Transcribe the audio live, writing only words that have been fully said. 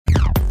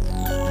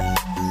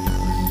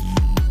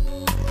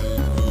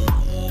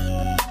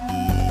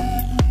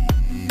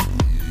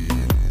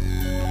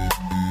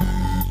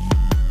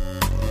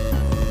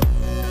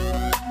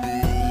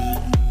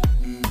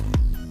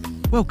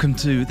Welcome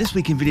to This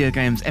Week in Video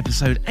Games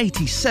episode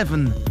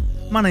 87.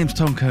 My name's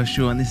Tom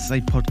Kershaw and this is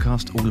a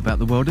podcast all about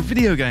the world of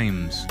video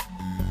games.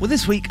 Well,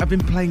 this week I've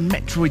been playing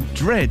Metroid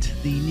Dread,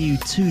 the new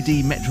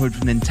 2D Metroid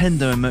from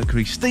Nintendo and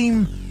Mercury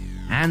Steam,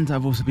 and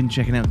I've also been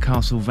checking out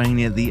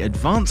Castlevania The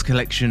Advance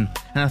Collection,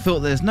 and I thought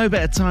there's no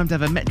better time to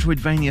have a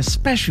Metroidvania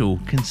special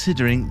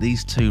considering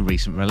these two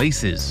recent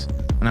releases.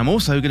 And I'm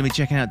also going to be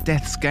checking out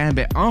Death's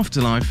Gambit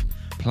Afterlife,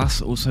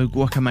 plus also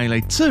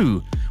Guacamelee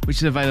 2, which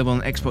is available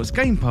on Xbox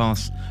Game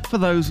Pass for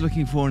those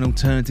looking for an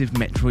alternative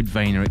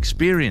Metroidvania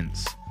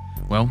experience.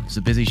 Well, it's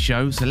a busy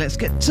show, so let's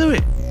get to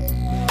it!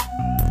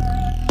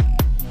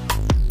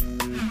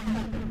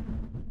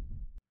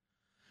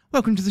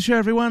 Welcome to the show,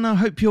 everyone. I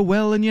hope you're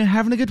well and you're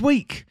having a good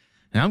week.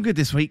 Now, I'm good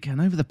this week, and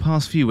over the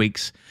past few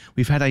weeks,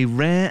 we've had a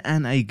rare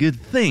and a good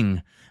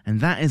thing, and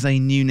that is a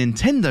new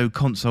Nintendo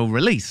console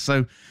release.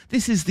 So,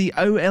 this is the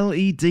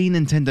OLED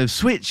Nintendo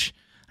Switch,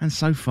 and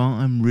so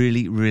far I'm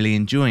really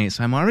enjoying it.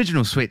 So my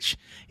original Switch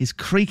is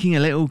creaking a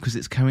little because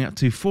it's coming up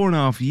to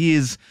 4.5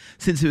 years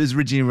since it was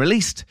originally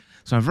released,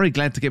 so I'm very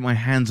glad to get my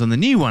hands on the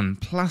new one,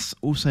 plus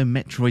also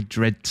Metroid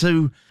Dread 2.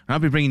 And I'll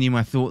be bringing you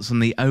my thoughts on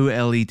the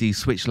OLED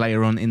Switch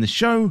later on in the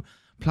show,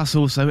 plus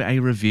also a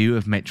review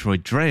of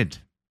Metroid Dread.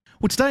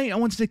 Well, today I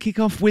wanted to kick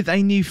off with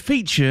a new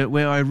feature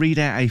where I read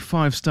out a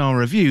 5-star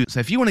review. So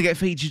if you want to get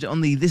featured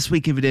on the This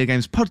Week in Video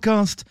Games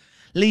podcast,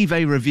 leave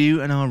a review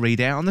and I'll read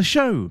out on the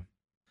show.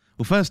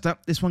 Well, first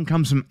up, this one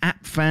comes from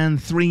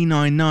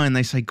AppFan399.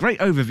 They say, great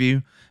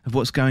overview of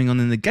what's going on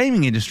in the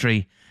gaming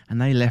industry, and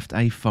they left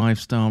a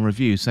 5-star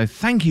review. So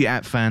thank you,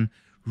 AppFan.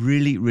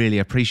 Really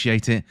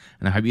appreciate it,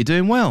 and I hope you're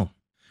doing well.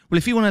 Well,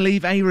 if you want to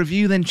leave a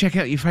review, then check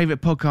out your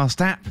favourite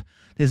podcast app.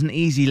 There's an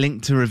easy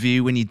link to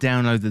review when you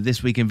download the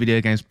This Week in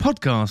Video Games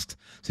podcast.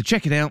 So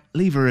check it out,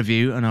 leave a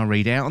review, and I'll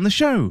read it out on the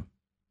show.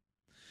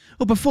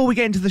 Well, before we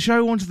get into the show,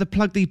 I wanted to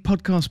plug the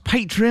podcast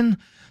Patreon.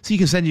 So you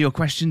can send your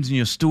questions and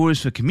your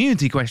stories for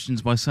community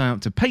questions by signing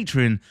up to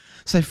Patreon.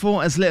 So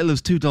for as little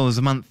as $2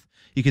 a month,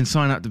 you can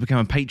sign up to become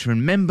a Patreon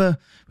member.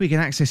 We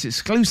can access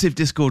exclusive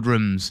Discord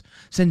rooms,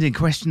 send in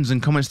questions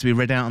and comments to be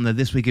read out on the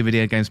This Week in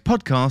Video Games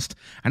podcast,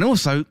 and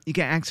also you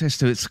get access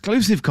to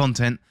exclusive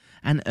content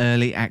and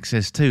early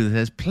access too.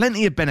 There's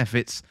plenty of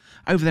benefits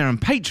over there on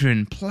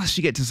Patreon, plus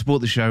you get to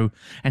support the show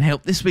and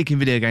help This Week in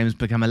Video Games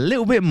become a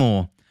little bit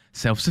more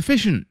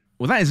self-sufficient.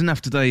 Well, that is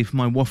enough today for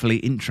my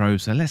waffly intro,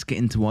 so let's get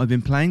into what I've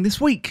been playing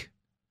this week.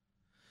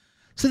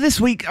 So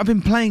this week I've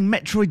been playing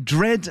Metroid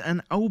Dread,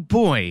 and oh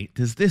boy,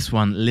 does this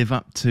one live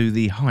up to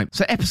the hype.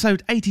 So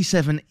episode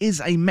 87 is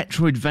a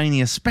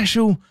Metroidvania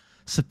special,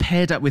 so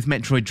paired up with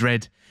Metroid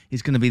Dread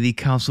is going to be the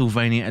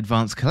Castlevania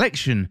Advance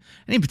Collection,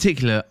 and in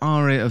particular,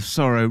 Aria of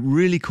Sorrow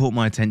really caught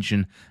my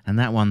attention, and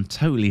that one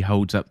totally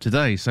holds up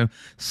today. So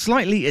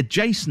slightly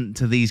adjacent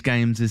to these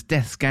games is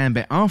Death's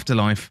Gambit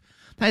Afterlife.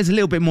 That is a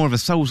little bit more of a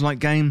Souls-like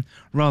game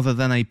rather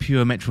than a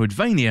pure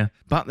Metroidvania,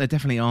 but there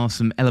definitely are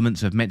some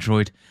elements of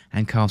Metroid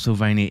and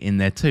Castlevania in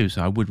there too,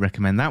 so I would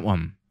recommend that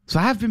one. So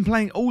I have been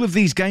playing all of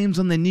these games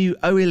on the new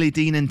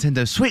OLED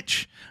Nintendo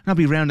Switch, and I'll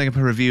be rounding up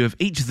a review of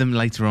each of them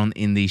later on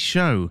in the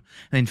show.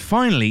 And then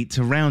finally,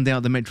 to round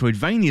out the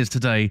Metroidvanias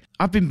today,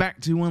 I've been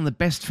back to one of the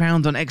best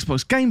found on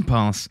Xbox Game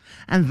Pass,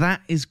 and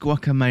that is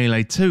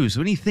Guacamelee 2.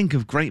 So when you think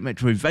of great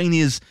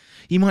Metroidvanias,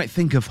 you might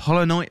think of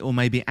Hollow Knight or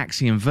maybe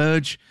Axiom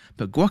Verge,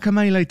 but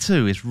Guacamelee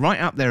 2 is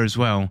right up there as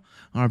well.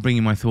 I'll bring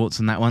you my thoughts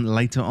on that one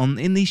later on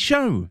in the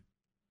show.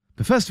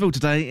 But first of all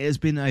today, it has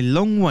been a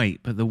long wait,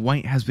 but the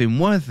wait has been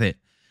worth it.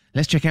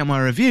 Let's check out my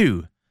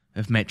review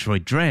of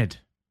Metroid Dread.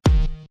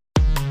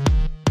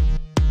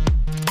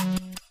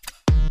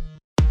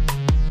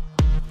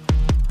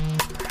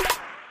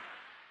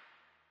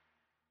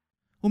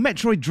 Well,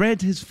 Metroid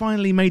Dread has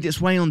finally made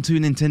its way onto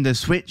Nintendo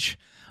Switch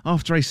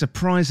after a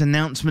surprise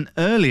announcement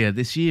earlier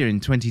this year in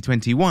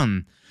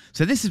 2021.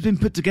 So this has been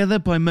put together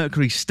by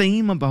Mercury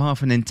Steam on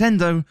behalf of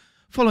Nintendo,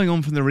 following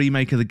on from the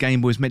remake of the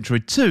Game Boy's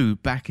Metroid 2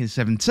 back in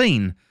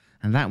 2017.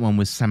 And that one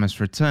was Samus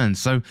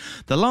Returns. So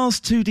the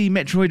last 2D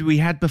Metroid we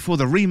had before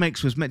the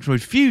remakes was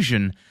Metroid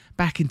Fusion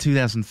back in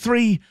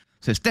 2003.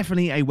 So it's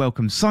definitely a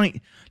welcome sight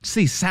to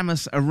see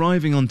Samus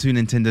arriving onto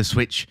Nintendo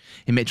Switch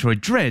in Metroid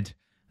Dread.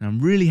 And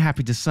I'm really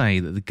happy to say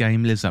that the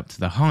game lives up to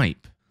the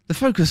hype. The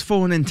focus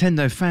for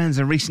Nintendo fans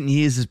in recent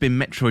years has been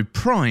Metroid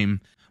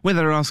Prime, whether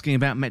they're asking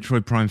about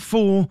Metroid Prime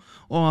 4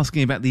 or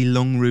asking about the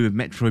long-rumored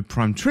Metroid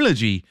Prime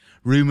trilogy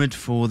rumoured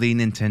for the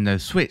Nintendo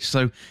Switch.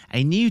 So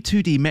a new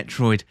 2D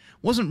Metroid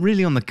wasn't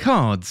really on the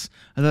cards,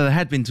 although there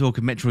had been talk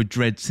of Metroid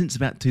Dread since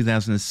about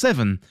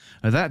 2007,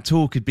 although that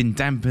talk had been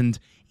dampened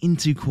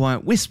into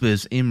quiet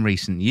whispers in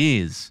recent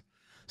years.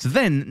 So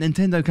then,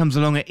 Nintendo comes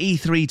along at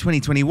E3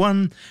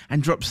 2021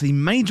 and drops the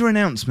major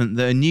announcement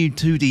that a new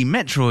 2D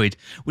Metroid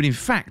would in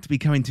fact be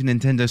coming to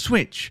Nintendo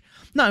Switch.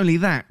 Not only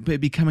that, but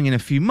it'd be coming in a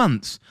few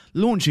months,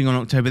 launching on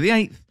October the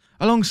 8th,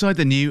 alongside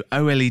the new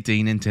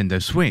OLED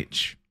Nintendo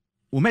Switch.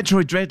 Well,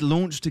 Metroid Dread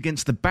launched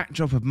against the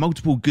backdrop of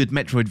multiple good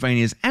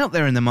Metroidvanias out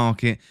there in the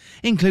market,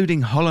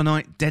 including Hollow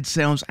Knight, Dead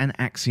Cells and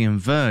Axiom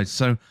Verge.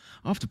 So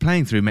after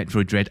playing through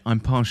Metroid Dread,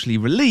 I'm partially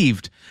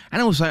relieved and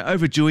also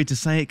overjoyed to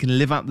say it can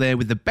live up there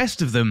with the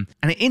best of them,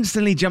 and it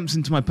instantly jumps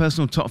into my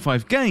personal top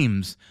 5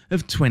 games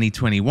of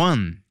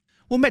 2021.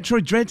 Well,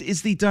 Metroid Dread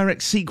is the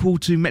direct sequel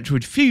to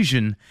Metroid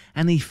Fusion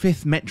and the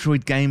 5th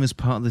Metroid game as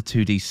part of the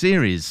 2D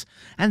series.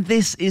 And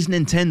this is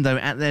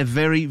Nintendo at their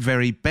very,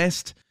 very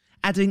best,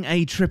 adding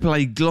a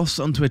AAA gloss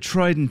onto a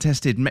tried and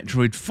tested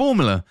Metroid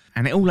formula,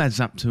 and it all adds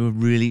up to a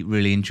really,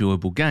 really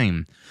enjoyable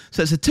game.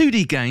 So it's a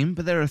 2D game,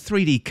 but there are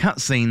 3D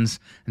cutscenes,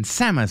 and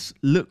Samus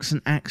looks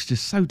and acts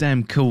just so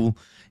damn cool,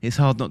 it's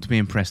hard not to be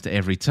impressed at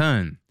every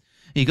turn.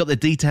 You've got the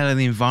detail of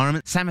the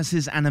environment,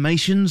 Samus's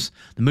animations,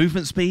 the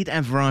movement speed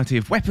and variety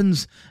of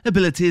weapons,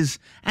 abilities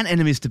and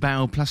enemies to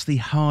battle, plus the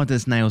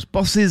hard-as-nails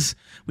bosses,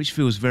 which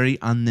feels very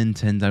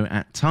un-Nintendo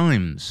at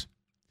times.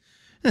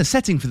 The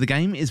setting for the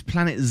game is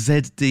Planet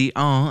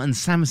ZDR, and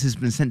Samus has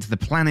been sent to the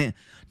planet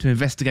to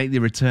investigate the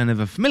return of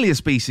a familiar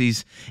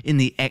species in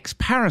the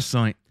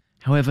X-Parasite.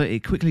 However,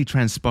 it quickly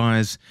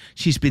transpires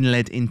she's been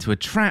led into a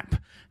trap,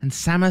 and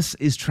Samus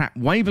is trapped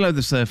way below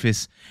the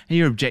surface, and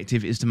your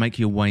objective is to make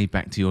your way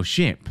back to your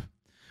ship.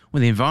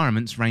 Well, the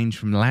environments range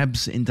from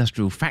labs,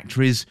 industrial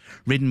factories,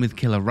 ridden with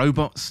killer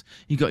robots.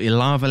 You've got your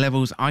lava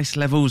levels, ice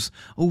levels,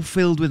 all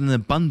filled with an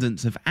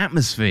abundance of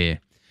atmosphere.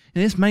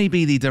 Now, this may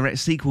be the direct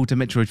sequel to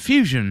Metroid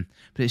Fusion,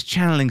 but it's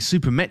channeling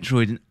Super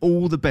Metroid in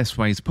all the best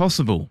ways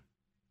possible.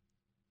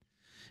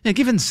 Now,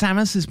 given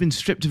Samus has been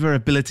stripped of her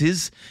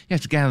abilities, you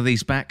have to gather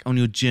these back on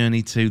your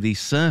journey to the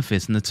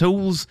surface, and the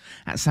tools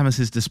at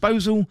Samus's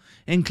disposal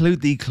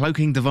include the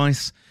cloaking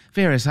device,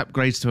 various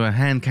upgrades to her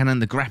hand cannon,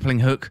 the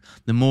grappling hook,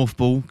 the morph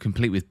ball,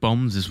 complete with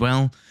bombs as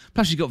well,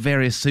 plus you've got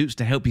various suits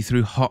to help you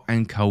through hot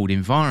and cold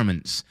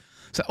environments.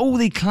 So all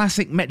the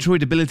classic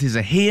Metroid abilities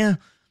are here.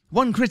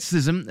 One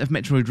criticism of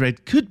Metroid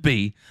Dread could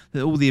be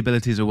that all the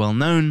abilities are well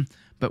known,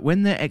 but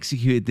when they're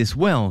executed this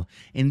well,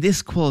 in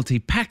this quality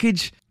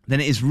package, then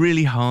it is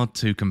really hard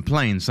to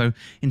complain. So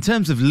in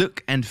terms of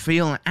look and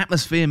feel,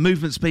 atmosphere,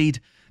 movement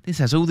speed, this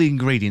has all the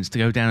ingredients to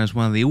go down as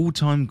one of the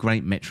all-time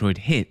great Metroid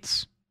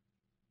hits.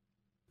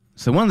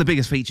 So one of the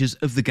biggest features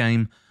of the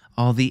game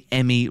are the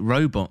EMMI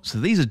robots. So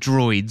these are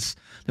droids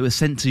that were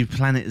sent to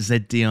Planet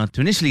ZDR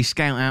to initially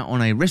scout out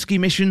on a rescue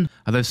mission,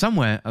 although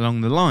somewhere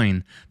along the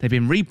line they've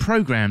been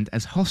reprogrammed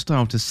as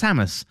hostile to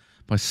Samus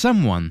by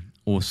someone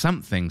or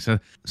something. So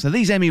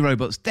these EMMI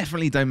robots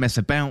definitely don't mess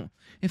about.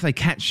 If they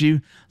catch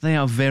you, they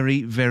are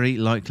very, very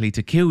likely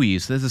to kill you.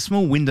 So there's a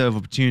small window of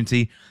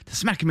opportunity to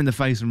smack him in the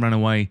face and run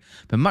away,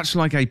 but much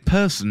like a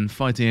person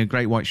fighting a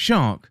great white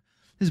shark,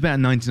 there's about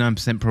a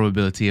 99%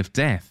 probability of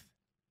death.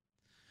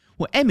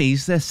 Well,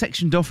 EMMIs, they're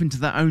sectioned off into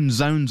their own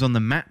zones on the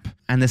map,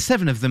 and there's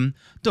 7 of them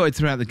dotted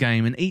throughout the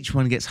game, and each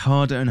one gets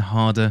harder and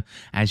harder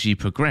as you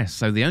progress.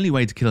 So the only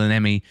way to kill an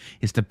EMMI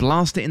is to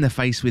blast it in the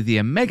face with the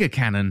Omega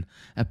Cannon,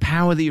 a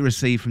power that you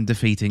receive from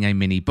defeating a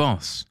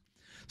mini-boss.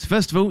 So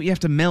first of all, you have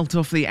to melt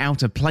off the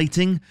outer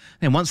plating,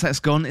 then once that's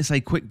gone, it's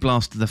a quick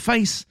blast to the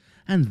face,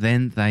 and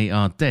then they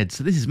are dead.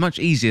 So this is much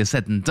easier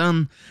said than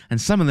done,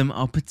 and some of them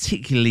are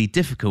particularly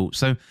difficult.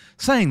 So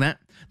saying that,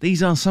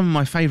 these are some of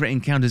my favourite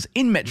encounters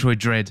in Metroid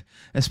Dread,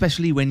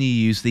 especially when you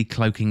use the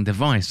cloaking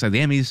device. So the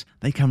EMMIs,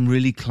 they come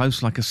really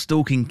close like a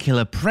stalking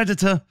killer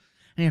predator,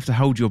 and you have to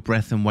hold your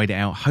breath and wait it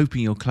out,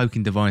 hoping your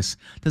cloaking device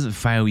doesn't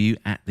fail you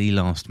at the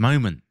last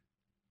moment.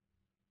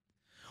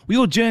 Well,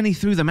 your journey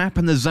through the map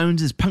and the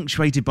zones is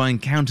punctuated by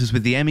encounters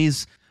with the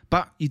EMMIs,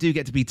 but you do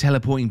get to be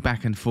teleporting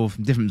back and forth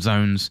from different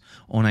zones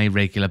on a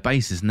regular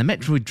basis. And the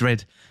Metroid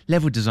Dread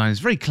level design is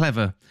very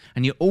clever,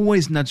 and you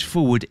always nudge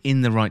forward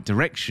in the right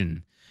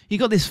direction. You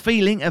got this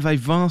feeling of a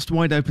vast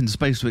wide open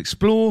space to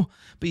explore,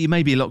 but you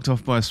may be locked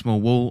off by a small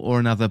wall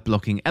or another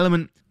blocking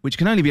element, which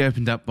can only be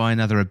opened up by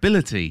another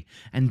ability.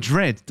 And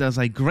Dread does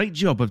a great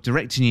job of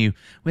directing you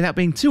without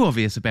being too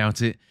obvious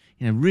about it.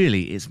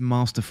 Really, it's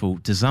masterful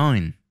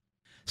design.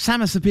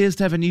 Samus appears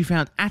to have a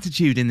newfound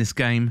attitude in this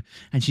game,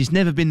 and she's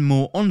never been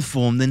more on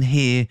form than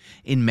here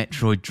in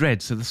Metroid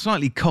Dread. So the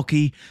slightly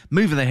cocky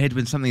move of the head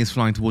when something is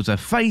flying towards her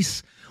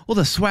face, or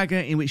the swagger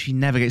in which she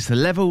navigates the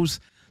levels.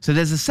 So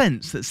there's a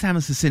sense that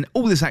Samus has seen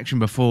all this action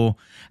before,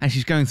 and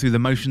she's going through the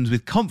motions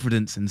with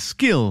confidence and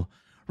skill,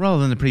 rather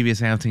than the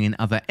previous outing in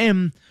Other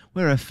M,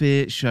 where her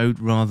fear showed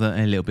rather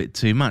a little bit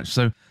too much.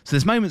 So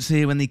there's moments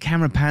here when the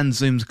camera pan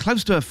zooms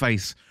close to her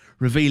face,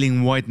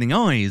 revealing widening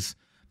eyes,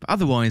 but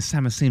otherwise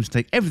Samus seems to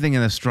take everything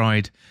in her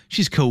stride.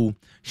 She's cool,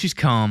 she's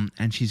calm,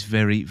 and she's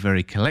very,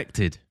 very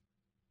collected.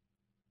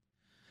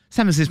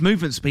 Samus's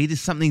movement speed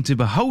is something to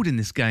behold in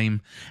this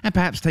game, and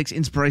perhaps takes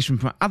inspiration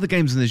from other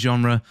games in the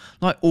genre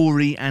like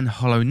Ori and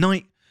Hollow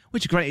Knight,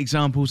 which are great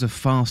examples of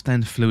fast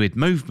and fluid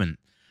movement.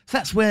 So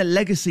that's where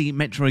legacy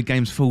Metroid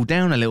games fall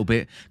down a little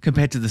bit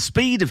compared to the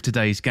speed of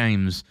today's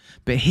games.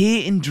 But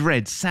here in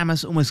Dread,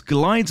 Samus almost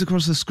glides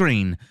across the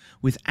screen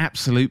with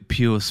absolute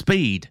pure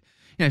speed.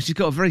 She's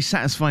got a very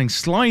satisfying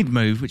slide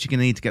move, which you're going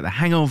to need to get the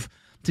hang of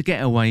to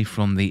get away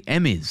from the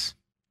EMMIs.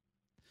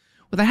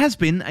 Well, there has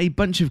been a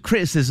bunch of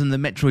criticism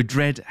that Metroid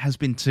Dread has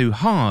been too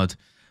hard,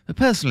 but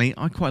personally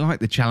I quite like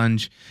the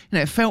challenge.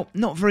 It felt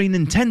not very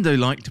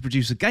Nintendo-like to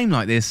produce a game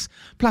like this,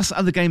 plus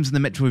other games in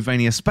the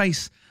Metroidvania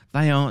space,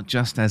 they are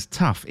just as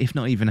tough, if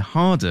not even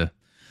harder.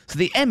 So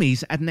the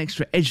Emmys add an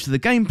extra edge to the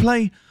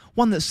gameplay,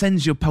 one that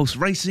sends your pulse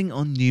racing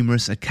on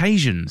numerous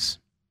occasions.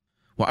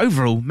 Well,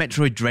 overall,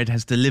 Metroid Dread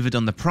has delivered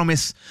on the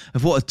promise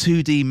of what a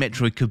 2D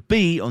Metroid could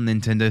be on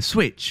Nintendo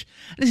Switch.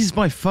 This is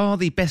by far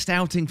the best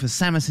outing for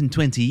Samus in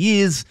 20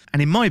 years,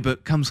 and in my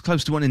book comes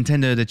close to what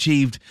Nintendo had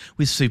achieved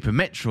with Super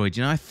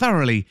Metroid. I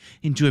thoroughly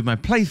enjoyed my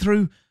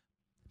playthrough,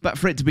 but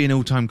for it to be an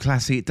all-time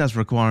classic, it does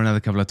require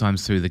another couple of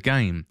times through the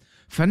game.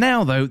 For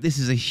now, though, this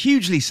is a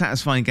hugely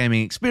satisfying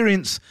gaming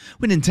experience,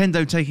 with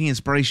Nintendo taking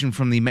inspiration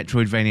from the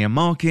Metroidvania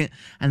market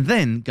and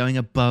then going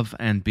above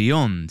and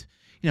beyond.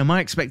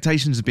 My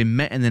expectations have been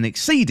met and then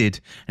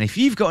exceeded, and if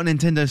you've got a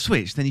Nintendo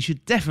Switch, then you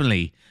should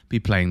definitely be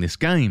playing this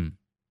game.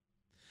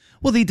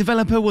 Well, the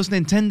developer was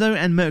Nintendo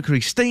and Mercury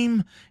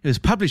Steam. It was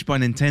published by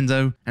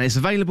Nintendo, and it's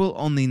available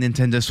on the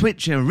Nintendo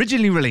Switch,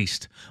 originally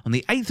released on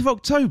the 8th of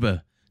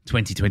October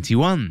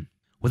 2021.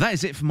 Well, that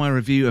is it for my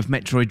review of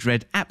Metroid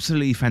Dread.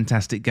 Absolutely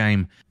fantastic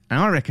game, and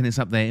I reckon it's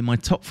up there in my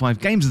top 5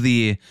 games of the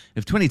year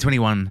of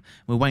 2021.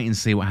 We'll wait and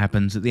see what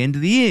happens at the end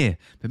of the year,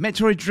 but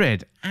Metroid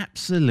Dread,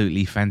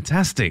 absolutely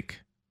fantastic.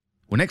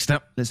 Well, next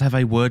up, let's have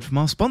a word from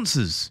our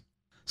sponsors.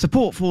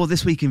 Support for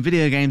This Week in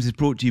Video Games is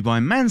brought to you by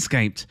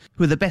Manscaped,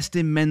 who are the best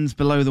in men's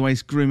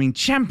below-the-waist grooming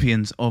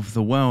champions of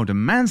the world.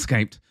 And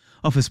Manscaped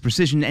offers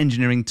precision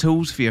engineering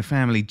tools for your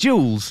family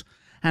jewels.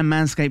 And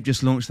Manscaped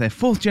just launched their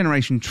 4th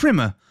generation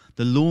trimmer,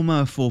 the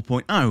Lawnmower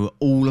 4.0,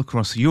 all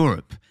across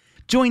Europe.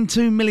 Join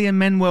 2 million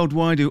men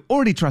worldwide who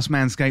already trust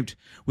Manscaped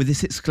with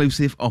this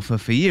exclusive offer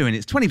for you. And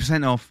it's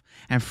 20% off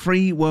and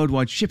free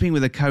worldwide shipping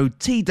with a code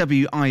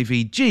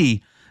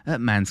TWIVG at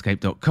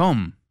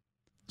manscaped.com.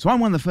 So I'm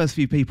one of the first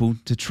few people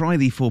to try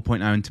the 4.0,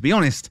 and to be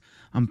honest,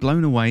 I'm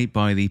blown away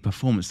by the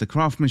performance, the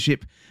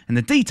craftsmanship and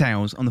the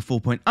details on the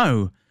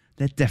 4.0.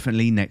 They're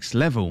definitely next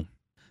level.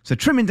 So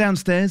trimming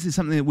downstairs is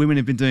something that women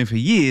have been doing for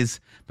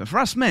years, but for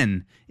us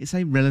men, it's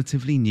a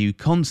relatively new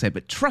concept.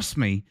 But trust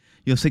me,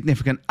 your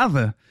significant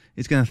other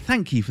is going to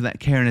thank you for that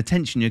care and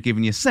attention you're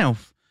giving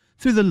yourself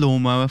through the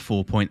Lawnmower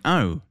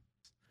 4.0.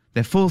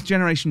 Their 4th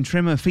generation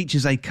trimmer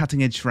features a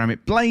cutting-edge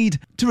ceramic blade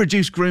to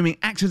reduce grooming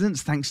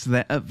accidents thanks to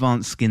their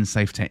advanced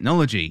skin-safe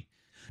technology.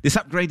 This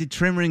upgraded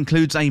trimmer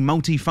includes a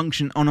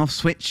multi-function on-off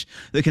switch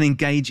that can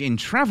engage in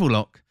travel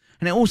lock,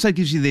 and it also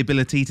gives you the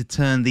ability to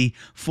turn the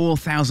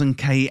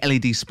 4000K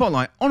LED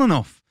spotlight on and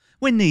off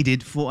when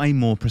needed for a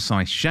more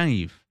precise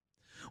shave.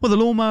 Well, the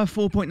Lawnmower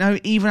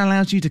 4.0 even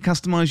allows you to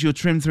customise your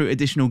trim through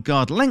additional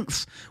guard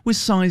lengths with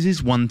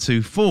sizes 1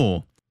 to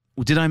 4.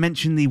 Well, did I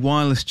mention the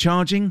wireless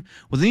charging?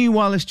 Well, the new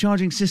wireless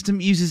charging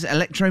system uses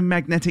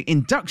electromagnetic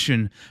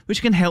induction,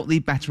 which can help the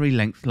battery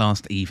length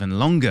last even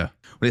longer.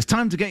 Well, it's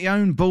time to get your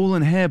own ball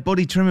and hair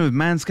body trimmer with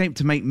Manscaped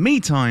to make me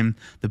time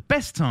the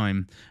best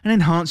time and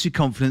enhance your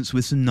confidence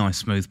with some nice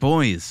smooth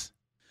boys.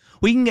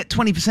 We can get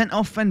 20%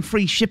 off and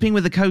free shipping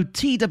with the code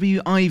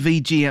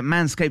TWIVG at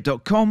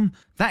manscaped.com.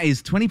 That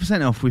is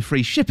 20% off with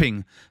free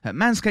shipping at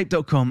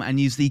manscaped.com and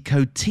use the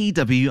code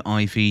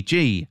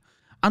TWIVG.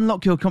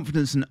 Unlock your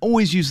confidence and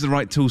always use the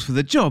right tools for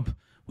the job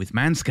with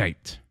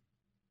Manscaped.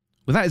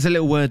 Well, that is a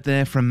little word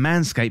there from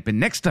Manscaped, but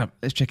next up,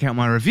 let's check out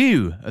my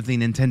review of the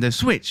Nintendo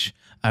Switch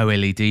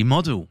OLED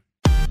model.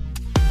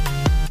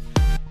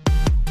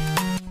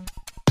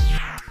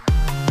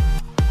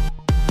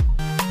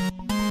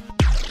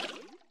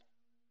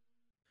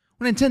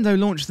 Well, Nintendo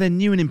launched their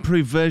new and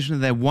improved version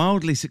of their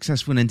wildly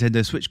successful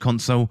Nintendo Switch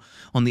console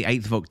on the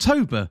 8th of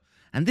October,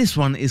 and this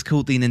one is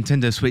called the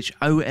Nintendo Switch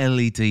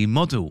OLED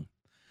model.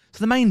 So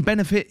the main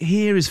benefit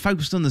here is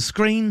focused on the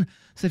screen,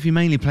 so if you're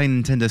mainly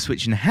playing Nintendo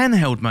Switch in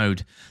handheld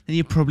mode, then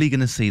you're probably going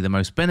to see the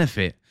most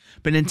benefit.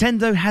 But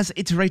Nintendo has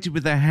iterated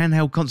with their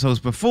handheld consoles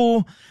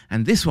before,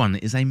 and this one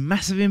is a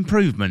massive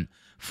improvement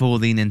for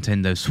the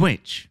Nintendo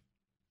Switch.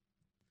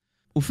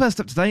 Well, first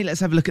up today,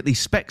 let's have a look at the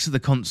specs of the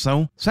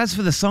console. So as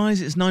for the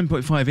size, it's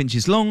 9.5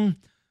 inches long,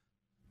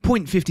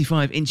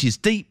 0.55 inches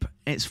deep,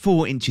 it's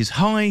 4 inches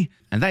high,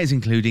 and that is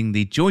including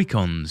the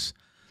Joy-Cons.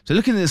 So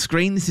looking at the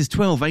screen, this is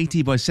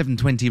 1280 by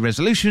 720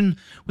 resolution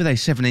with a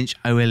 7-inch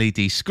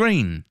OLED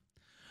screen.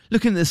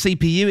 Looking at the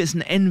CPU, it's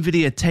an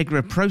NVIDIA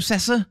Tegra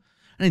processor,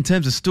 and in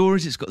terms of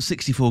storage, it's got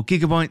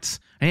 64GB,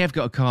 and you have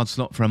got a card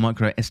slot for a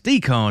micro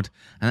SD card,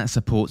 and that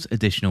supports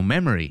additional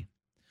memory.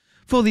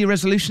 For the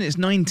resolution, it's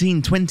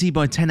 1920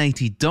 by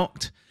 1080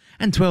 docked,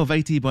 and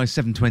 1280 by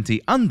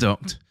 720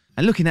 undocked.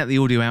 And looking at the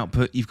audio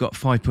output, you've got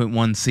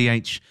 5.1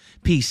 CH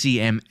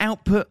PCM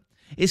output.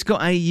 It's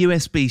got a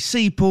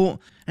USB-C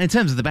port, and in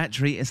terms of the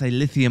battery, it's a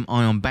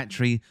lithium-ion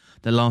battery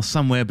that lasts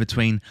somewhere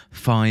between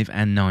 5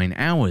 and 9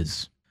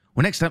 hours.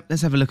 Well, next up,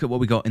 let's have a look at what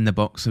we got in the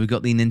box. So we've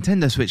got the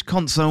Nintendo Switch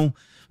console,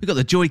 we've got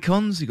the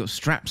Joy-Cons, you've got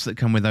straps that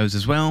come with those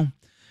as well.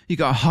 You've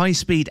got a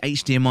high-speed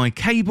HDMI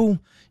cable,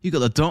 you've got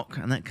the dock,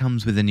 and that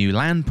comes with a new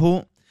LAN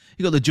port.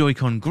 You've got the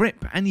Joy-Con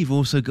grip, and you've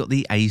also got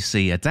the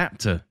AC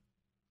adapter.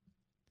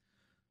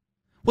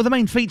 Well, the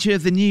main feature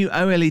of the new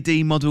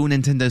OLED model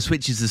Nintendo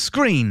Switch is the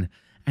screen,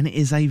 and it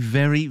is a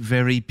very,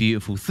 very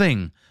beautiful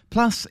thing.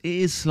 Plus, it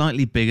is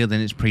slightly bigger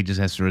than its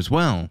predecessor as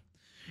well.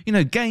 You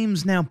know,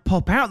 games now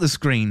pop out the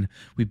screen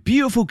with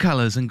beautiful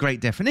colours and great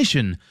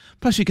definition,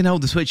 plus you can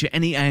hold the Switch at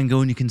any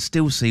angle and you can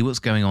still see what's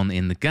going on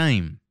in the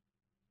game.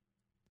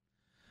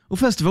 Well,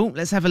 first of all,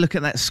 let's have a look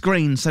at that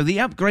screen. So the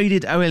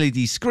upgraded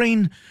OLED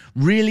screen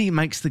really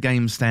makes the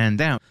game stand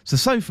out.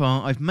 So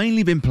far, I've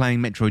mainly been playing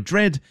Metroid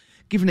Dread,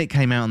 given it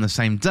came out on the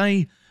same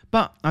day,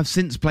 but I've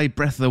since played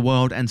Breath of the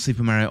Wild and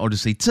Super Mario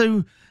Odyssey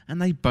 2, and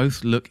they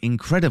both look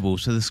incredible.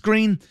 So the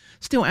screen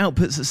still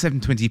outputs at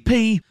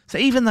 720p, so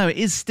even though it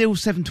is still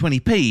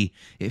 720p,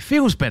 it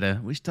feels better,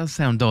 which does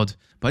sound odd,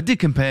 but I did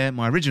compare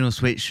my original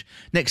Switch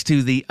next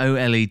to the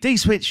OLED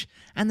Switch,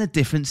 and the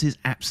difference is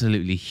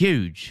absolutely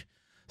huge.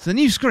 So the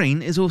new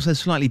screen is also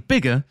slightly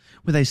bigger,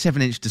 with a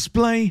 7-inch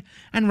display,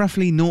 and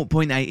roughly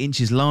 0.8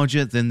 inches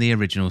larger than the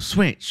original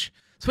Switch.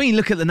 So when you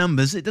look at the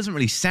numbers, it doesn't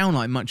really sound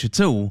like much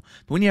at all,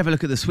 but when you have a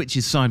look at the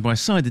Switches side by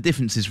side, the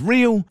difference is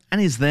real and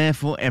is there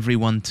for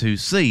everyone to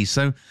see.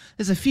 So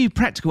there's a few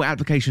practical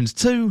applications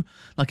too,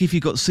 like if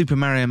you've got Super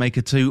Mario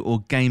Maker 2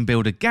 or Game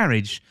Builder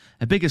Garage,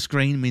 a bigger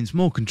screen means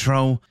more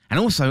control, and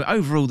also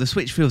overall the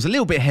Switch feels a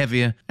little bit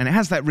heavier and it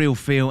has that real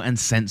feel and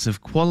sense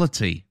of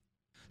quality.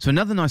 So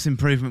another nice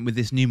improvement with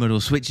this new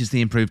model Switch is the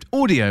improved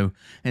audio, and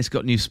it's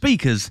got new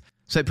speakers,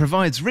 so it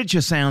provides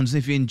richer sounds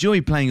if you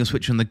enjoy playing your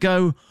Switch on the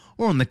go,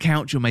 or on the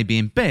couch or maybe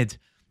in bed.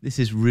 This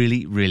is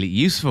really, really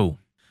useful.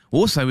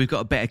 Also, we've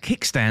got a better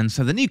kickstand,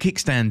 so the new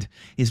kickstand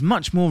is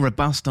much more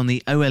robust on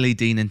the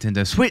OLED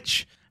Nintendo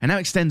Switch, and now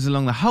extends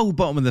along the whole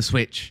bottom of the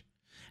Switch,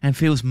 and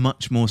feels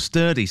much more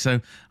sturdy.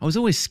 So I was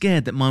always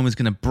scared that mine was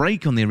going to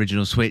break on the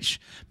original Switch,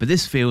 but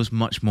this feels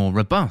much more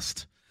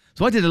robust.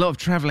 So I did a lot of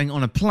travelling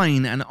on a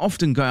plane and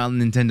often go out on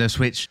the Nintendo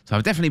Switch, so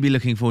I'll definitely be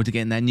looking forward to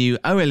getting that new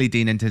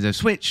OLED Nintendo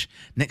Switch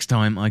next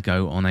time I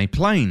go on a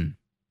plane.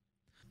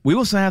 We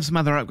also have some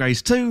other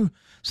upgrades too,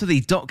 so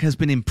the dock has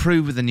been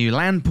improved with a new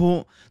LAN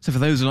port, so for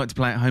those who like to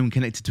play at home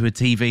connected to a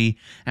TV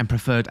and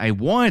preferred a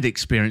wired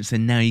experience,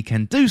 then now you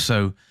can do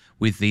so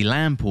with the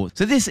LAN port.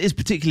 So this is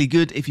particularly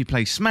good if you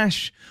play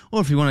Smash or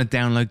if you want to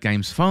download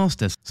games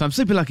faster. So I'm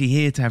super lucky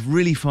here to have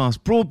really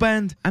fast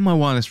broadband and my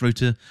wireless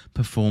router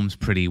performs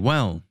pretty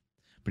well.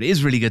 But it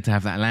is really good to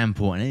have that LAN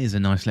port and it is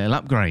a nice little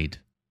upgrade.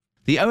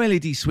 The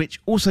OLED Switch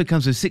also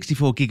comes with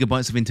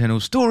 64GB of internal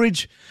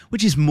storage,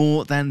 which is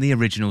more than the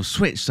original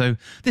Switch, so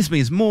this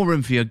means more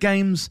room for your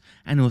games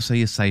and also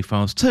your save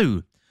files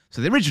too.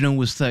 So the original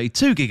was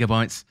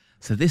 32GB,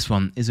 so this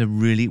one is a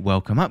really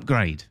welcome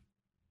upgrade.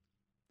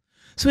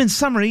 So in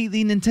summary,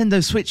 the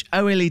Nintendo Switch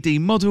OLED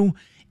model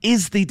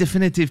is the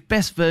definitive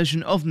best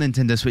version of the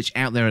Nintendo Switch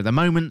out there at the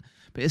moment,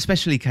 but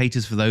especially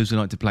caters for those who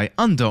like to play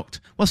undocked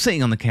while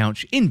sitting on the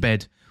couch, in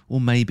bed, or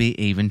maybe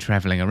even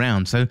travelling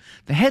around. So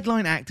the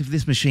headline act of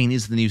this machine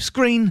is the new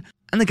screen,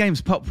 and the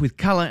games pop with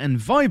colour and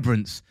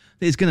vibrance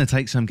that is going to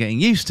take some getting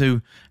used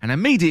to, and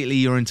immediately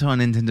your entire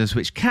Nintendo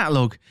Switch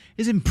catalogue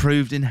is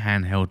improved in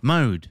handheld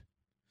mode.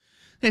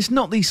 It's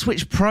not the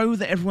Switch Pro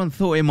that everyone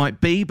thought it might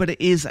be, but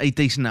it is a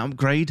decent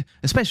upgrade,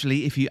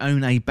 especially if you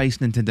own a base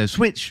Nintendo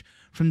Switch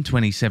from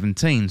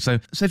 2017. So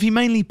if you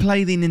mainly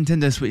play the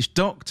Nintendo Switch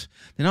docked,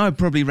 then I would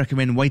probably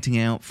recommend waiting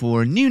out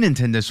for a new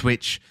Nintendo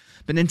Switch.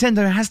 But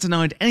Nintendo has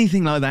denied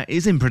anything like that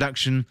is in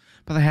production,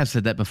 but they have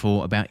said that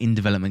before about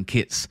in-development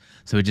kits,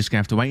 so we're just going to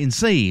have to wait and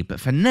see. But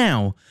for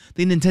now,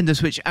 the Nintendo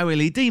Switch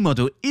OLED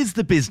model is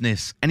the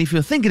business, and if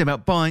you're thinking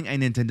about buying a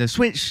Nintendo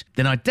Switch,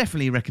 then I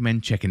definitely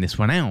recommend checking this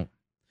one out.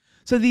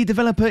 So the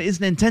developer is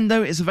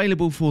Nintendo. It's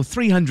available for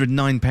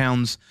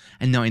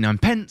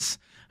 £309.99,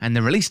 and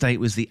the release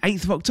date was the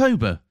 8th of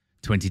October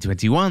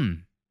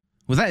 2021.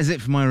 Well, that is it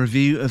for my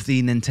review of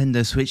the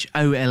Nintendo Switch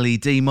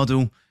OLED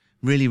model.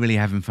 Really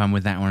having fun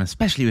with that one,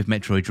 especially with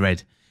Metroid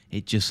Dread.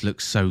 It just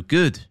looks so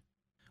good.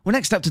 Well,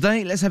 next up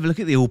today, let's have a look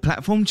at the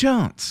all-platform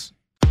charts.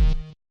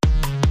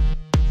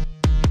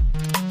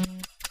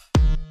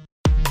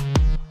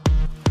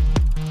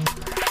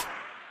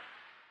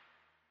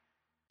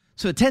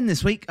 So at 10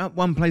 this week, up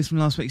one place from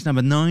last week's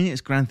number 9, it's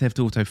Grand Theft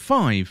Auto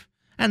 5.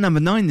 At number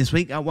 9 this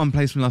week, up one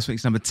place from last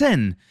week's number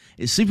 10,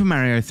 it's Super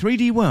Mario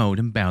 3D World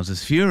and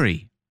Bowser's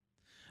Fury.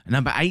 At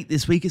number 8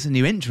 this week, it's a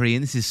new entry,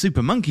 and this is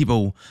Super Monkey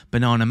Ball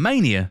Banana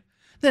Mania.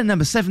 Then at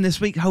number 7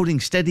 this week, holding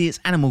steady, it's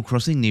Animal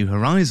Crossing New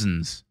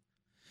Horizons.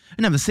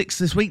 At number 6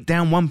 this week,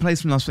 down one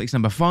place from last week's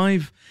number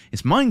 5,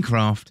 it's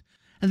Minecraft.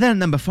 And then at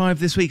number 5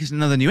 this week, it's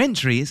another new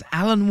entry, it's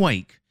Alan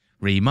Wake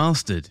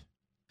Remastered.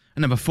 At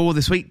number 4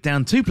 this week,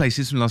 down 2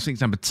 places from last week's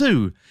number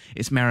 2,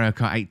 it's Mario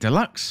Kart 8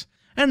 Deluxe.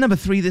 And at number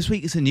 3 this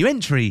week, it's a new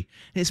entry,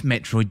 it's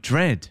Metroid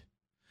Dread.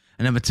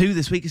 At number 2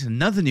 this week is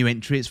another new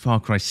entry, it's Far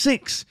Cry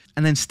 6.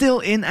 And then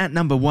still in at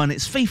number 1,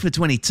 it's FIFA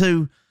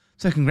 22.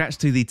 So congrats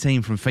to the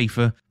team from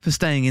FIFA for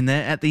staying in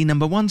there at the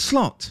number 1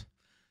 slot.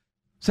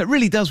 So it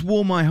really does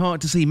warm my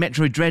heart to see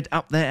Metroid Dread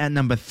up there at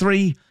number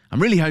 3.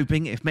 I'm really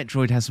hoping if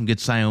Metroid has some good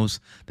sales,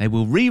 they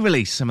will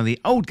re-release some of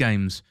the old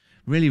games.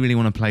 Really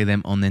want to play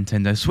them on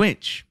Nintendo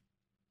Switch.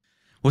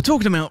 We're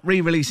talking about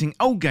re-releasing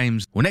old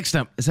games. Well, next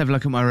up, let's have a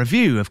look at my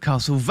review of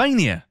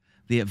Castlevania,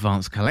 the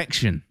Advanced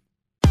Collection.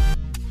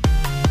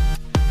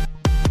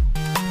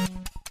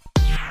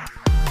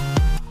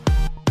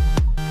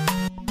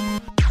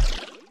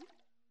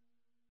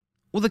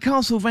 Well, the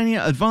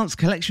Castlevania Advanced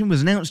Collection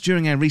was announced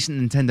during our recent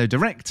Nintendo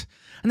Direct,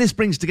 and this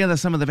brings together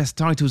some of the best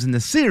titles in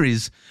the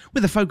series,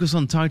 with a focus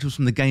on titles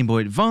from the Game Boy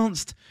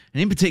Advanced,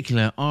 and in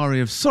particular,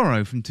 Aria of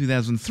Sorrow from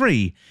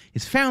 2003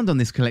 is found on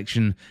this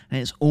collection,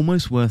 and it's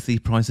almost worth the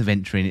price of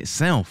entry in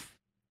itself.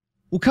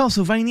 Well,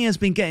 Castlevania has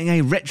been getting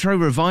a retro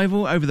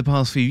revival over the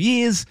past few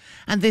years,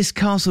 and this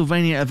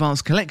Castlevania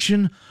Advanced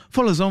Collection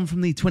follows on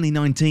from the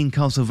 2019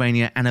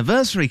 Castlevania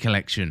Anniversary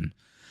Collection.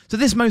 So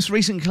this most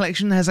recent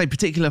collection has a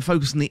particular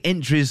focus on the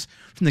entries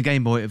from the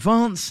Game Boy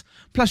Advance,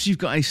 plus you've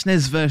got a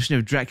SNES version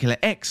of Dracula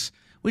X,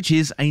 which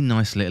is a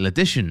nice little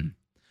addition.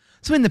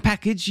 So in the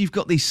package, you've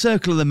got the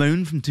Circle of the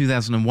Moon from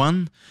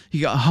 2001,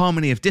 you've got a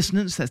Harmony of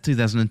Dissonance, that's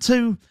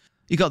 2002,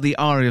 you've got the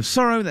Aria of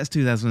Sorrow, that's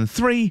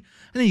 2003, and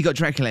then you've got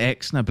Dracula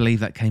X, and I believe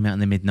that came out in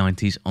the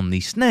mid-90s on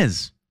the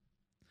SNES.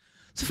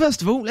 So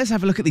first of all, let's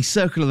have a look at the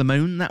Circle of the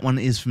Moon. That one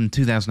is from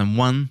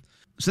 2001.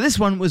 So this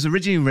one was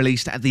originally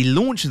released at the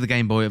launch of the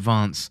Game Boy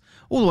Advance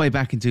all the way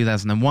back in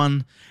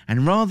 2001,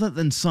 and rather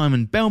than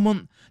Simon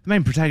Belmont, the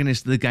main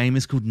protagonist of the game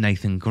is called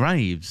Nathan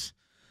Graves.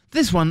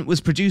 This one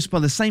was produced by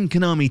the same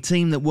Konami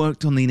team that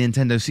worked on the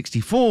Nintendo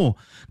 64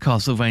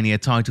 Castlevania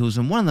titles,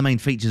 and one of the main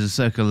features of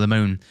Circle of the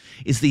Moon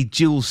is the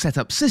Dual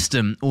Setup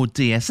System, or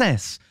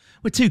DSS,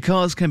 where two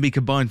cards can be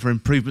combined for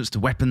improvements to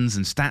weapons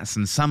and stats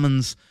and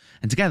summons,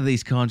 and together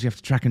these cards you have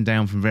to track them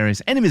down from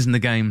various enemies in the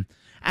game,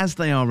 as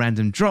they are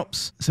random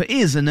drops, so it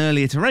is an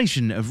early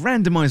iteration of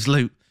randomised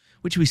loot,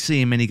 which we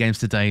see in many games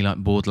today like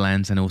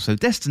Borderlands and also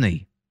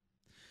Destiny.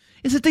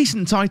 It's a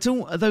decent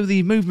title, although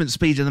the movement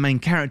speed of the main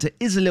character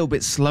is a little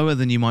bit slower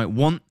than you might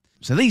want.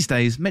 So these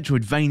days,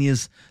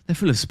 Metroidvanias, they're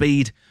full of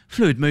speed,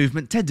 fluid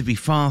movement, tend to be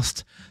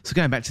fast, so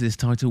going back to this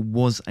title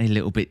was a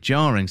little bit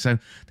jarring. So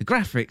the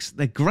graphics,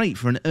 they're great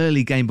for an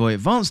early Game Boy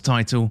Advance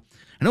title,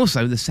 and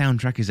also the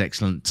soundtrack is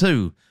excellent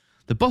too.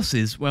 The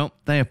bosses, well,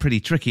 they are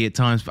pretty tricky at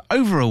times, but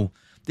overall,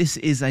 this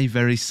is a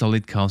very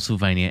solid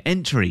Castlevania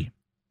entry.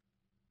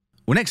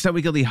 Well, next up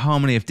we got the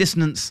Harmony of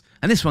Dissonance,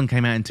 and this one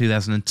came out in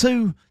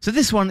 2002, so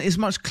this one is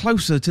much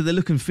closer to the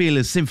look and feel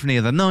of Symphony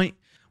of the Night,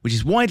 which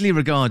is widely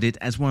regarded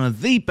as one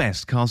of the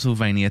best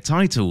Castlevania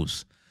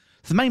titles.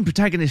 The main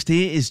protagonist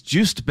here is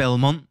Juste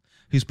Belmont,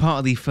 who's part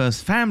of the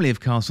first family of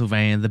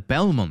Castlevania, the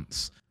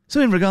Belmonts. So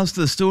in regards to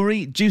the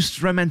story,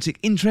 Juste's romantic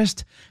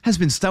interest has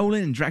been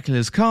stolen in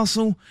Dracula's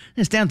castle, and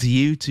it's down to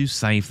you to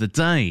save the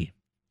day.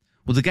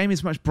 Well, the game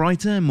is much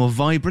brighter and more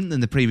vibrant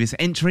than the previous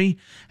entry,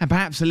 and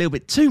perhaps a little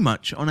bit too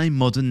much on a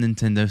modern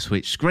Nintendo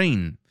Switch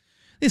screen.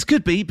 This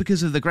could be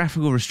because of the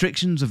graphical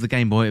restrictions of the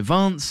Game Boy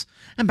Advance,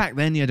 and back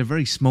then you had a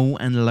very small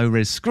and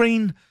low-res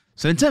screen,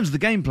 so in terms of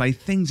the gameplay,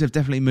 things have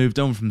definitely moved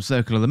on from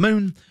Circle of the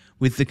Moon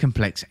with the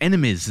complex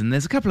enemies, and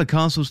there's a couple of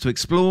castles to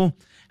explore.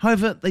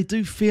 However, they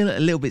do feel a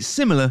little bit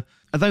similar,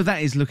 although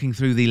that is looking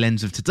through the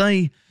lens of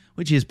today,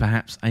 which is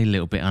perhaps a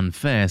little bit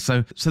unfair.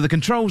 So the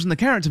controls and the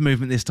character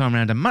movement this time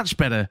around are much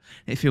better.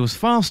 It feels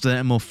faster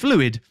and more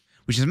fluid,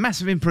 which is a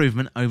massive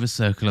improvement over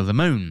Circle of the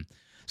Moon.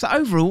 So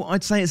overall,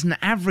 I'd say it's an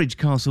average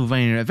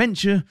Castlevania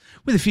adventure,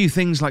 with a few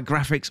things like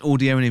graphics,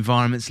 audio and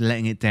environments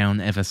letting it down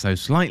ever so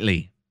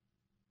slightly.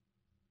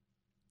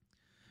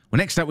 Well,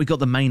 next up we got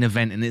the main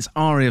event, and it's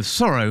Aria of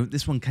Sorrow.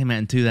 This one came out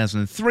in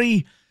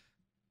 2003.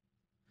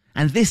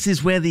 And this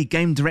is where the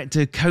game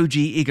director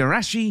Koji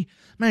Igarashi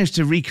managed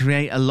to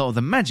recreate a lot of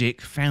the magic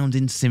found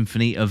in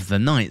Symphony of the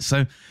Night.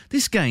 So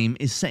this game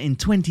is set in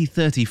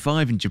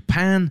 2035 in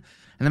Japan,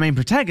 and the main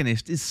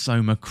protagonist is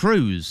Soma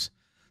Cruz.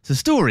 The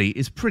story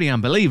is pretty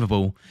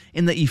unbelievable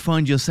in that you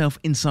find yourself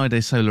inside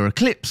a solar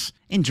eclipse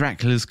in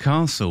Dracula's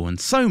castle, and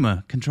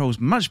Soma controls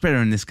much better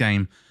in this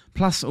game.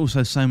 Plus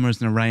also Soma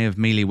has an array of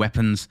melee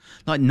weapons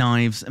like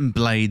knives and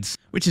blades,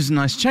 which is a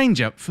nice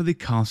change up for the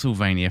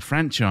Castlevania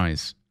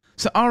franchise.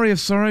 So Aria of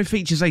Sorrow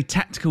features a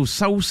tactical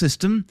soul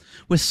system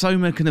where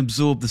Soma can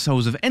absorb the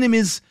souls of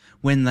enemies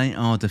when they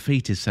are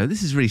defeated. So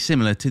this is really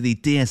similar to the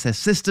DSS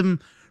system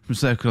from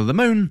Circle of the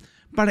Moon,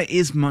 but it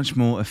is much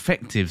more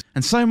effective.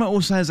 And Soma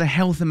also has a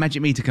health and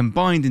magic meter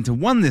combined into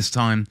one this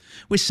time,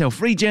 which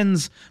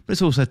self-regens, but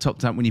it's also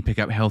topped up when you pick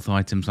up health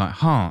items like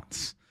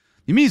hearts.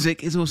 The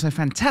music is also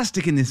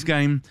fantastic in this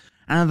game,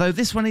 and although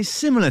this one is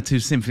similar to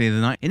Symphony of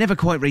the Night, it never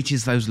quite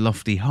reaches those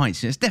lofty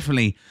heights. It's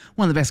definitely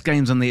one of the best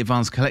games on the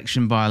Advanced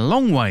Collection by a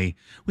long way,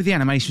 with the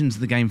animations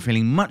of the game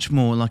feeling much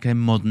more like a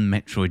modern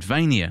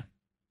Metroidvania.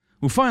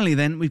 Well, finally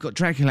then, we've got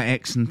Dracula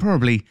X, and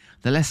probably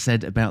the less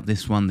said about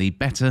this one, the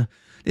better.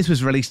 This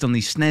was released on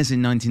the SNES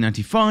in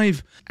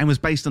 1995, and was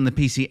based on the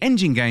PC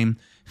Engine game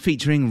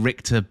featuring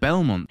Richter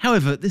Belmont.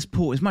 However, this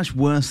port is much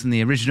worse than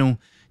the original,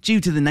 due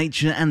to the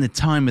nature and the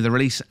time of the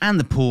release and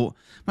the port.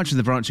 Much of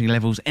the branching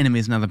levels,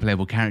 enemies and other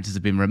playable characters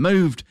have been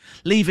removed,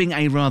 leaving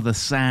a rather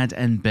sad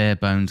and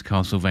bare-bones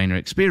Castlevania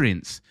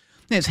experience.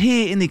 Now, it's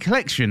here in the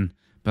collection,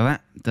 but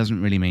that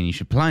doesn't really mean you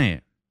should play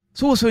it.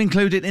 So also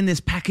included in this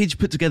package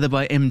put together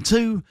by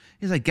M2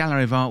 is a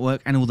gallery of artwork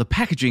and all the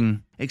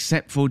packaging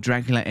except for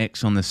Dracula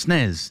X on the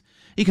SNES.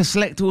 You can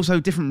select also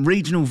different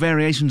regional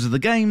variations of the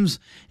games,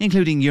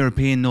 including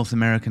European, North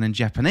American and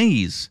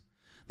Japanese.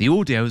 The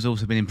audio has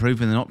also been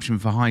improved with an option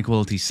for high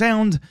quality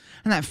sound,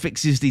 and that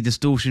fixes the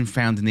distortion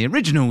found in the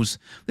originals.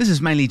 This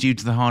is mainly due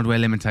to the hardware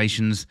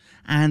limitations,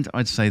 and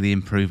I'd say the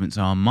improvements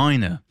are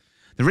minor.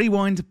 The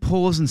rewind,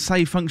 pause and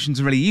save functions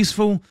are really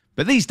useful,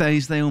 but these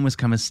days they almost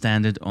come as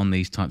standard on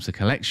these types of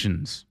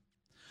collections.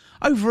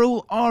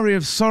 Overall, Aria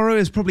of Sorrow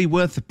is probably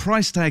worth the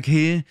price tag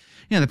here.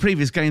 The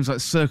previous games like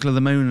Circle of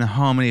the Moon and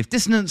Harmony of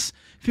Dissonance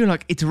feel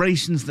like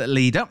iterations that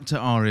lead up to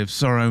Aria of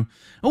Sorrow.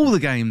 All the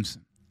games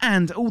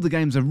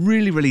are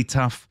really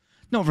tough,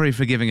 not very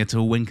forgiving at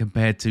all when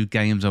compared to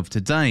games of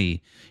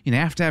today. You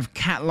have to have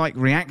cat-like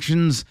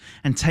reactions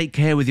and take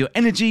care with your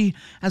energy,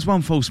 as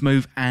one false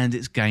move and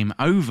it's game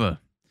over.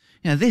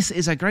 This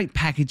is a great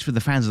package for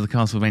the fans of the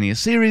Castlevania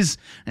series,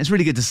 and it's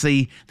really good to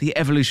see the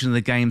evolution of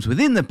the games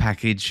within the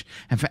package,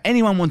 and for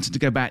anyone wanting to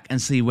go back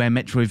and see where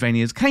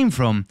Metroidvanias came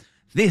from,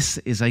 this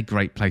is a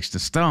great place to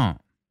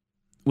start.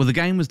 Well, the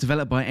game was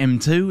developed by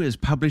M2, is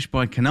published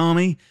by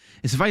Konami,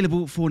 it's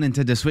available for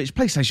Nintendo Switch,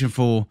 PlayStation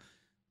 4,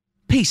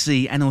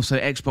 PC and also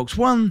Xbox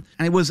One,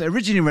 and it was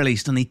originally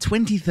released on the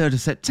 23rd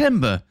of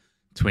September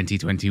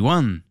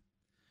 2021.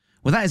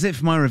 Well, that is it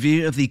for my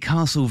review of the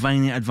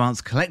Castlevania Advance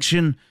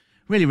Collection.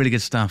 Really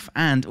good stuff,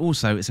 and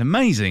also it's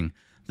amazing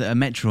that a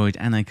Metroid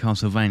and a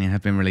Castlevania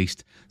have been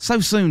released so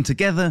soon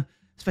together,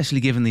 especially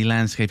given the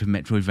landscape of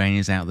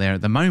Metroidvanias out there at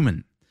the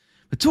moment.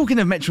 But talking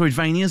of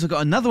Metroidvanias, I've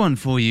got another one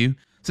for you.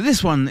 So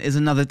this one is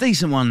another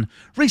decent one,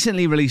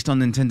 recently released on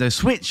Nintendo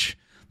Switch.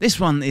 This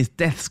one is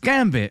Death's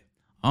Gambit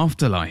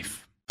Afterlife.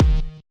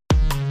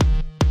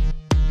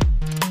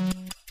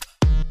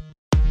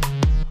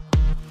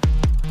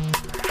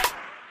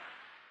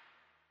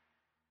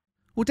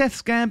 Well,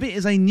 Death's Gambit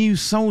is a new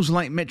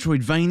Souls-like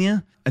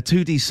Metroidvania, a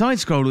 2D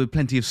side-scroller with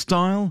plenty of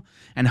style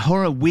and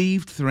horror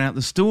weaved throughout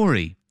the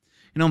story.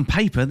 And on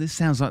paper, this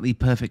sounds like the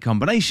perfect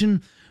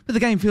combination, but the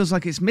game feels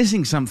like it's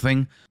missing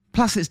something,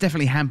 plus it's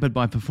definitely hampered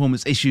by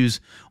performance issues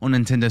on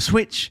Nintendo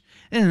Switch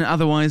in an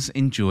otherwise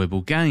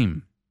enjoyable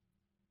game.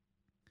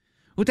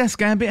 Well, Death's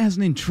Gambit has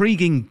an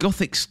intriguing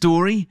gothic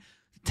story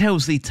that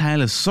tells the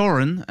tale of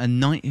Soren, a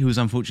knight who was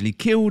unfortunately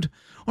killed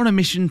on a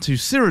mission to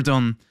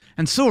Cyrodiil,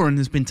 and Soren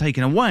has been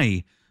taken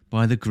away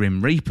by the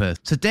Grim Reaper.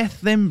 So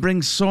Death then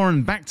brings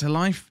Soren back to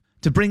life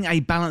to bring a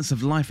balance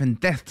of life and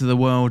death to the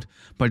world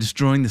by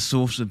destroying the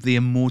source of the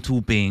immortal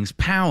being's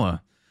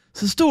power.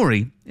 So the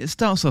story, it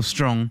starts off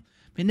strong,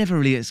 but it never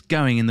really gets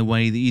going in the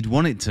way that you'd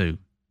want it to.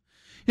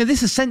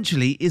 This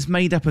essentially is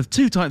made up of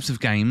two types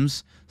of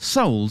games,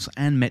 Souls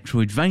and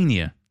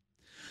Metroidvania.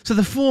 So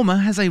the former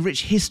has a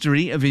rich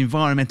history of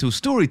environmental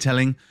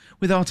storytelling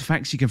with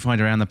artifacts you can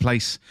find around the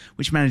place,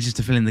 which manages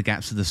to fill in the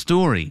gaps of the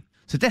story.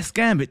 So Death's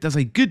Gambit does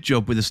a good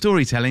job with the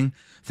storytelling,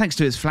 thanks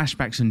to its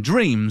flashbacks and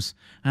dreams,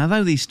 and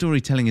although the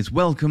storytelling is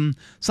welcome,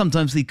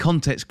 sometimes the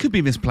context could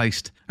be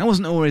misplaced, and I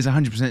wasn't always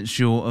 100%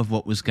 sure of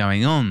what was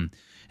going on.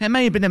 It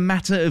may have been a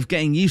matter of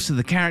getting used to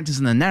the characters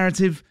and the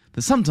narrative,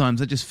 but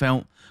sometimes I just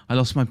felt I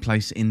lost my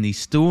place in the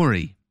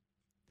story.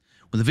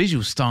 Well, the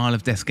visual style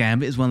of Death's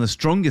Gambit is one of the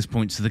strongest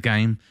points of the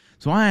game,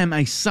 so I am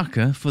a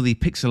sucker for the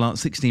pixel art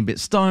 16-bit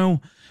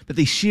style, but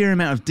the sheer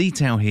amount of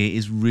detail here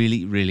is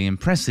really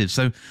impressive.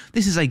 So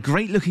this is a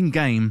great looking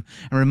game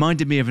and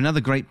reminded me of another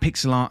great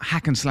pixel art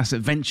hack and slash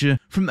adventure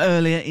from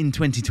earlier in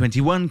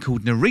 2021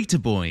 called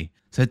Narita Boy.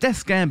 So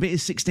Death's Gambit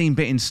is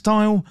 16-bit in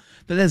style,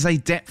 but there's a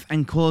depth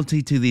and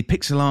quality to the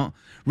pixel art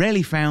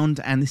rarely found,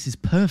 and this is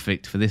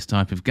perfect for this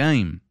type of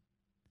game.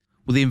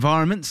 Well, the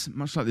environments,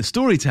 much like the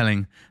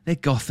storytelling, they're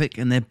gothic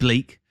and they're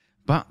bleak,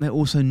 but they're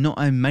also not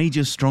a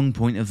major strong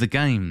point of the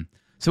game.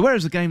 So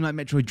whereas a game like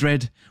Metroid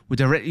Dread would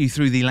direct you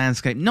through the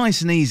landscape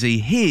nice and easy,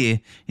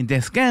 here in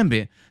Death's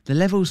Gambit, the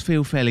levels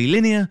feel fairly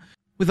linear,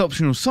 with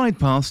optional side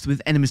paths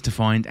with enemies to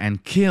find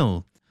and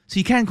kill. So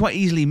you can quite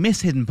easily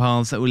miss hidden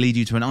paths that will lead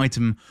you to an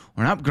item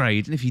or an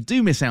upgrade, and if you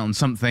do miss out on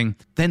something,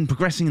 then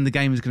progressing in the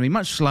game is going to be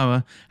much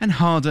slower and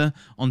harder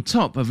on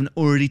top of an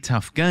already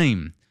tough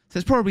game. So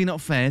it's probably not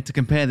fair to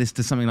compare this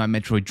to something like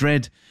Metroid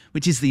Dread,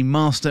 which is the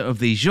master of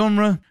the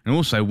genre, and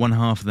also one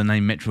half of the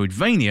name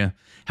Metroidvania.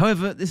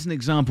 However, this is an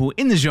example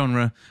in the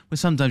genre where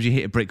sometimes you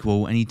hit a brick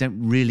wall and you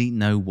don't really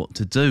know what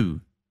to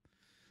do.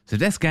 So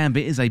Death's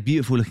Gambit is a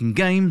beautiful looking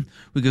game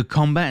with good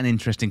combat and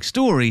interesting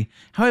story.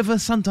 However,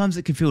 sometimes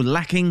it can feel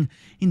lacking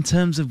in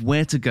terms of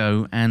where to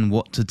go and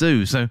what to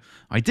do. So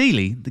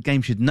ideally, the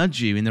game should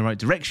nudge you in the right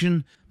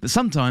direction, but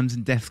sometimes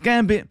in Death's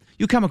Gambit,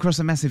 you'll come across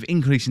a massive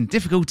increase in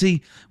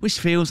difficulty, which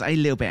feels a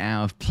little bit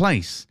out of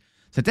place.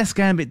 So Death's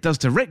Gambit does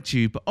direct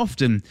you, but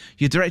often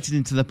you're directed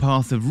into the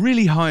path of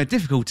really higher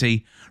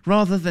difficulty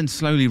rather than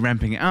slowly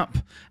ramping it up,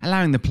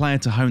 allowing the player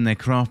to hone their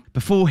craft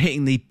before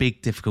hitting the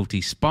big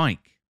difficulty spike.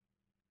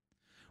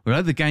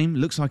 Although the game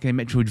looks like a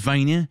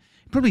Metroidvania,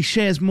 it probably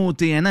shares more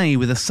DNA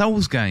with a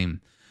Souls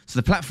game. So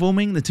the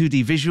platforming, the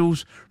 2D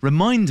visuals,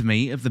 remind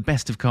me of the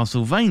best of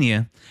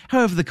Castlevania.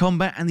 However, the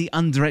combat and the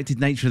undirected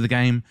nature of the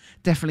game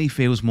definitely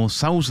feels more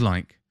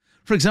Souls-like.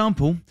 For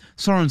example,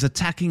 Soren's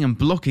attacking and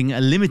blocking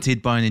are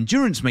limited by an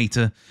endurance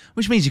meter,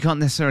 which means you can't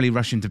necessarily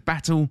rush into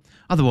battle,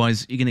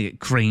 otherwise you're going to get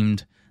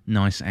creamed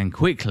nice and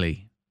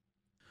quickly.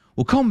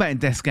 Well, combat in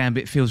Death's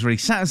Gambit feels really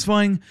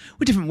satisfying,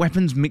 with different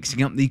weapons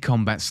mixing up the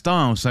combat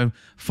style, so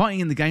fighting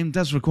in the game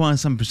does require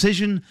some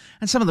precision,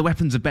 and some of the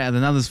weapons are better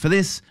than others for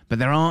this, but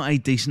there are a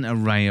decent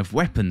array of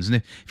weapons, and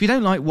if you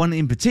don't like one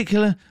in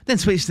particular, then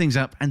switch things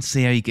up and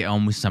see how you get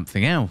on with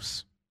something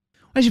else.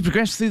 As you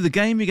progress through the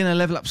game, you're going to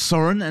level up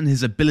Soren and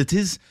his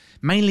abilities,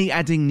 mainly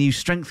adding new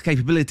strength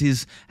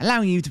capabilities,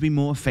 allowing you to be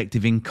more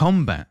effective in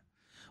combat.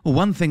 Well,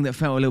 one thing that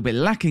felt a little bit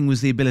lacking was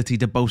the ability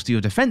to bolster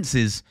your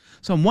defences.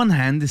 So on one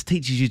hand, this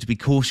teaches you to be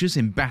cautious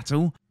in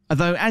battle,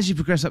 although as you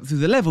progress up through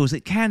the levels,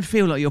 it can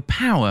feel like your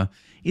power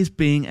is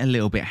being a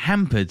little bit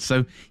hampered.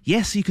 So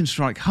yes, you can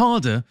strike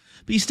harder,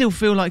 but you still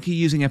feel like you're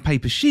using a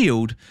paper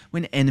shield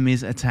when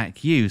enemies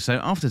attack you. So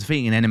after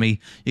defeating an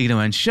enemy, you're going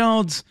to earn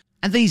shards,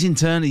 and these in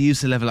turn are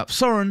used to level up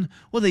Soren,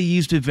 or they're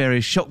used with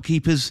various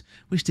shopkeepers,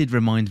 which did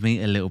remind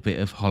me a little bit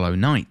of Hollow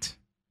Knight.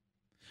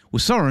 Well,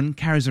 Soren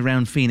carries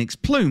around Phoenix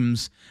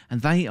plumes,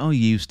 and they are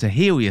used to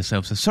heal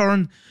yourself. So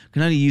Soren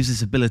can only use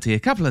this ability a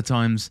couple of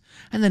times,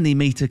 and then the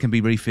meter can be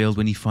refilled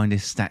when you find a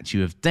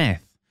Statue of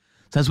Death.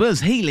 So as well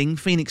as healing,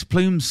 Phoenix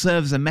plumes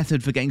serve as a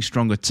method for getting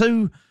stronger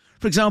too.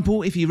 For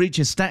example, if you reach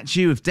a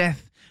Statue of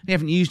Death and you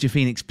haven't used your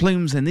Phoenix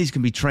plumes, then these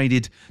can be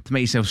traded to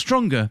make yourself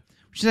stronger,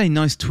 which is a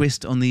nice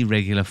twist on the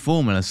regular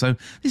formula. So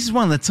this is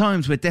one of the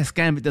times where Death's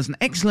Gambit does an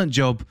excellent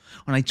job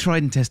on a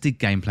tried and tested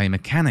gameplay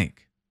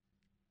mechanic.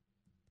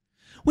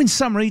 In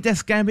summary,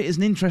 Death's Gambit is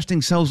an interesting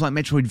Souls-like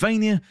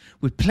Metroidvania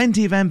with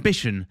plenty of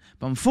ambition,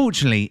 but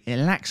unfortunately it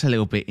lacks a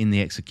little bit in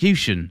the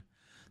execution.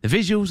 The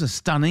visuals are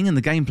stunning and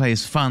the gameplay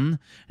is fun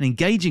and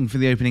engaging for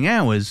the opening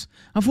hours.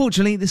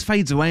 Unfortunately, this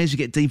fades away as you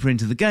get deeper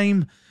into the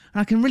game,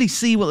 and I can really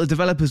see what the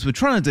developers were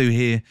trying to do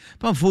here,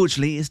 but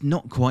unfortunately it's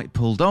not quite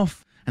pulled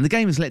off, and the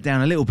game is let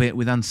down a little bit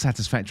with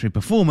unsatisfactory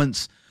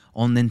performance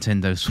on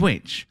Nintendo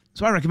Switch.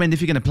 So I recommend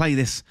if you're going to play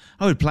this,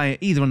 I would play it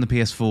either on the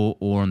PS4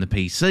 or on the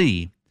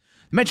PC.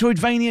 The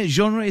Metroidvania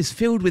genre is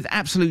filled with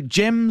absolute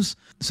gems,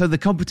 so the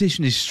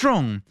competition is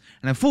strong,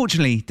 and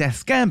unfortunately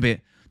Death's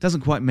Gambit doesn't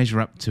quite measure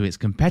up to its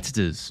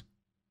competitors.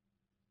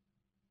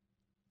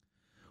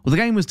 Well, the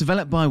game was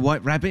developed by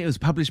White Rabbit, it was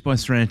published by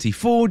Serenity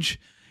Forge,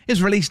 it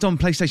was released on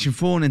PlayStation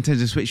 4,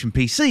 Nintendo Switch and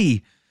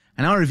PC,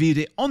 and I reviewed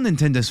it on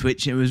Nintendo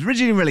Switch. It was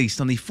originally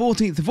released on the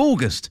 14th of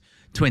August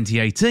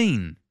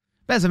 2018,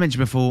 but as I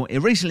mentioned before, it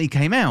recently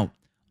came out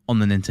on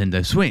the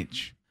Nintendo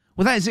Switch.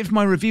 Well, that is it for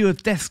my review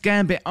of Death's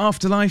Gambit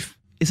Afterlife.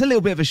 It's a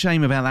little bit of a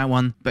shame about that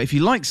one, but if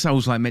you like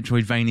Souls-like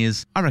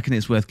Metroidvanias, I reckon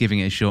it's worth giving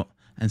it a shot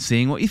and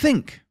seeing what you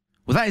think.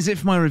 Well, that is it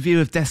for my review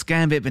of Death's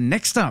Gambit, but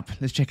next up,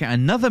 let's check out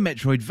another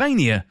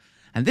Metroidvania,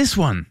 and this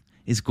one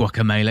is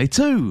Guacamelee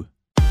 2.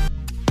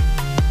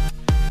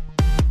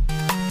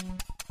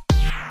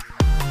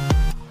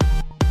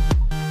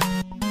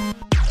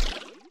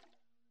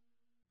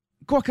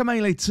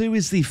 Guacamelee 2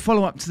 is the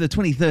follow-up to the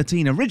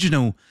 2013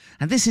 original,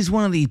 and this is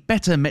one of the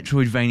better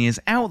Metroidvanias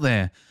out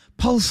there,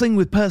 pulsing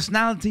with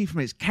personality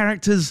from its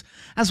characters,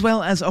 as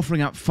well as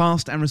offering up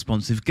fast and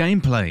responsive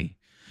gameplay.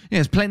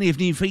 There's plenty of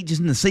new features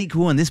in the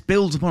sequel, and this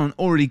builds upon an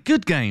already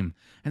good game,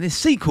 and this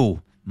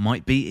sequel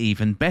might be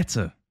even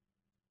better.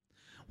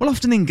 Well,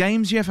 often in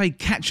games you have a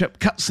catch-up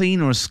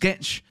cutscene or a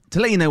sketch to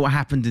let you know what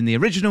happened in the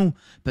original,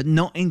 but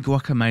not in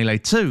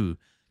Guacamelee 2.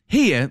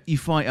 Here, you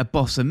fight a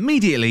boss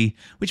immediately,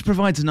 which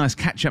provides a nice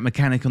catch-up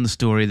mechanic on the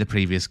story of the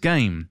previous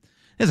game.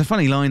 There's a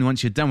funny line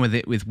once you're done with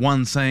it, with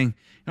one saying,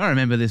 "I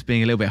remember this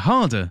being a little bit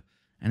harder,"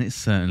 and it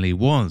certainly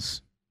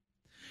was.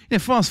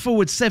 Fast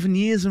forward 7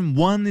 years and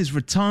one is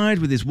retired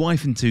with his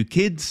wife and 2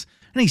 kids,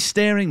 and he's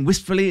staring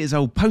wistfully at his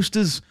old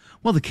posters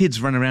while the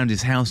kids run around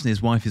his house and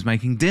his wife is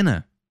making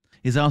dinner.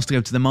 He's asked to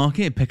go to the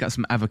market and pick up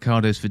some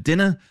avocados for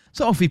dinner,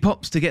 so off he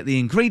pops to get the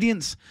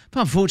ingredients,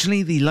 but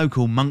unfortunately the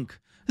local monk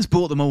has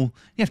bought them all.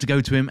 You have to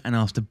go to him and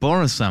ask to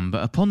borrow some,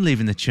 but upon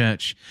leaving the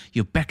church,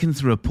 you're beckoned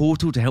through a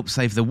portal to help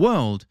save the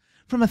world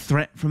from a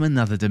threat from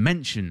another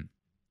dimension.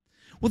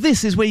 Well,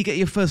 this is where you get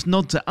your first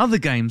nod to other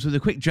games with a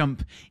quick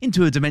jump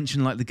into a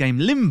dimension like the game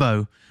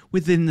Limbo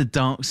within the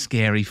dark,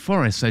 scary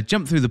forest. So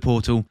jump through the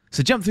portal,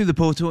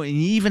 and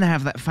you even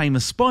have that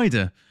famous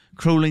spider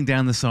crawling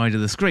down the side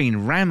of the screen,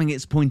 ramming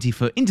its pointy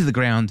foot into the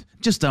ground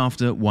just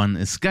after one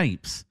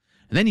escapes.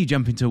 And then you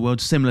jump into a world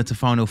similar to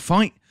Final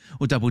Fight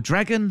or Double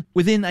Dragon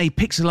within a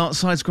pixel art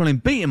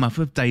side-scrolling beat-em-up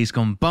of Days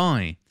Gone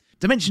By.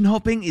 Dimension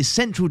hopping is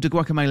central to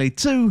Guacamelee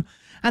 2,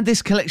 and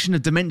this collection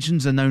of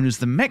dimensions are known as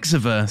the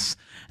Mexiverse,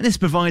 and this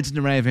provides an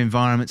array of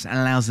environments and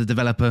allows the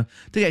developer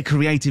to get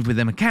creative with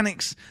their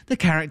mechanics, the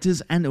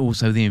characters, and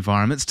also the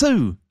environments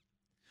too.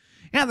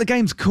 At the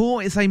game's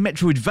core, it's a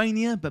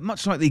Metroidvania, but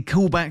much like the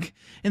callback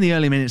in the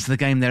early minutes of the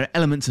game, there are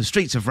elements of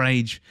Streets of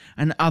Rage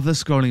and other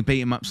scrolling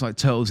beat-em-ups like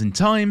Turtles in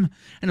Time,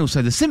 and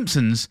also The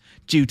Simpsons,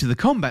 due to the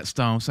combat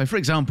style. So for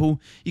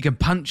example, you can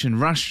punch and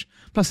rush,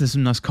 plus there's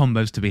some nice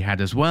combos to be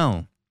had as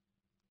well.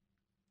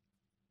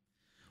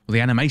 Well,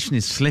 the animation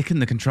is slick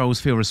and the controls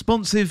feel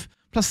responsive,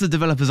 plus the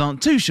developers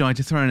aren't too shy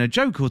to throw in a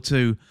joke or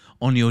two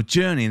on your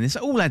journey, and this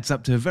all adds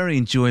up to a very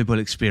enjoyable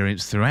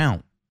experience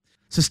throughout.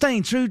 So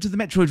staying true to the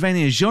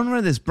Metroidvania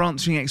genre, there's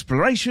branching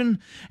exploration, and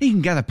you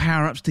can gather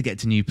power-ups to get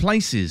to new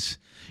places.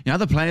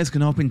 Other players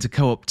can hop into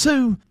co-op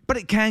too, but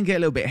it can get a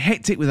little bit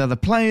hectic with other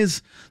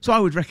players, so I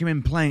would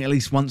recommend playing at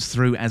least once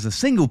through as a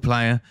single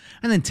player,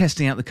 and then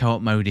testing out the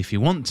co-op mode if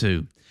you want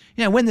to.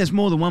 When there's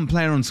more than one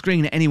player on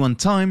screen at any one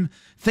time,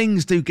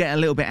 things do get a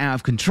little bit out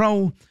of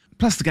control,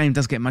 plus the game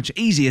does get much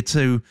easier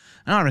too,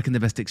 and I reckon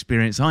the best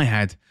experience I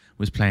had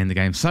was playing the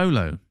game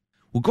solo.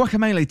 Well,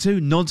 Guacamelee 2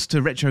 nods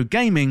to retro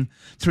gaming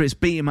through its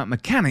beat-em-up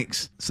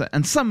mechanics,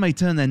 and some may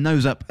turn their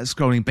nose up at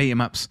scrolling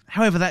beat-em-ups.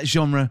 However, that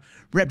genre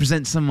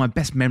represents some of my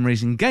best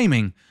memories in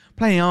gaming,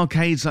 playing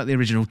arcades like the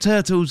original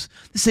Turtles,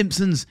 The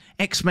Simpsons,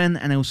 X-Men,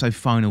 and also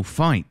Final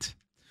Fight.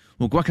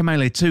 Well,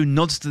 Guacamelee 2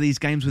 nods to these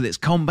games with its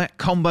combat,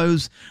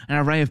 combos, an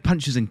array of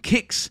punches and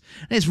kicks,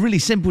 and it's really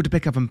simple to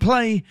pick up and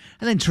play,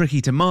 and then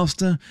tricky to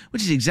master,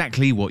 which is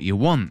exactly what you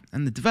want,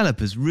 and the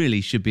developers really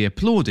should be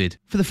applauded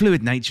for the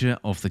fluid nature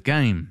of the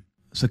game.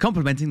 So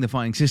complementing the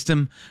fighting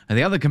system are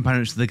the other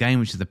components of the game,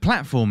 which is the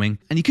platforming,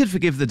 and you could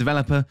forgive the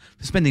developer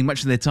for spending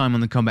much of their time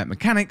on the combat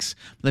mechanics,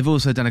 but they've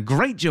also done a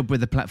great job with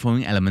the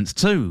platforming elements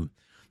too.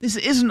 This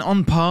isn't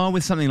on par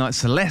with something like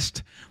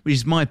Celeste, which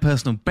is my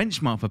personal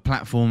benchmark for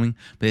platforming,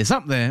 but it's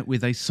up there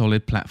with a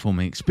solid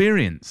platforming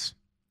experience.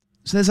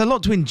 So there's a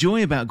lot to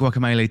enjoy about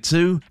Guacamelee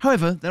 2,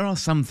 however, there are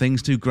some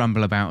things to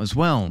grumble about as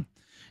well.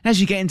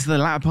 As you get into the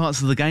latter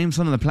parts of the game,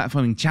 some of the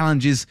platforming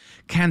challenges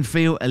can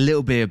feel a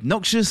little bit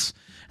obnoxious,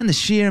 and the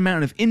sheer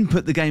amount of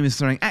input the game is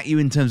throwing at you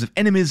in terms of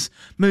enemies,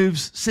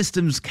 moves,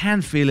 systems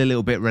can feel a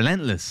little bit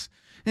relentless.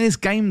 And this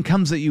game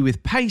comes at you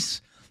with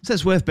pace, so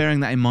it's worth bearing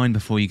that in mind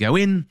before you go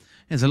in.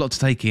 There's a lot to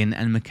take in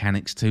and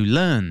mechanics to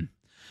learn.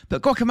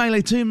 But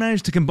Guacamelee 2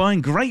 managed to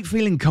combine great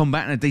feeling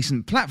combat and a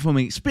decent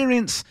platforming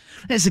experience,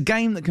 and it's a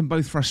game that can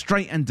both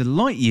frustrate and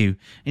delight you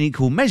in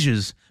equal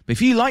measures, but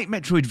if you like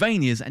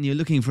Metroidvanias and you're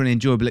looking for an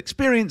enjoyable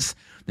experience,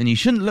 then you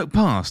shouldn't look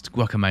past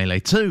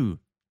Guacamelee 2.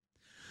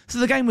 So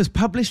the game was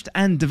published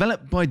and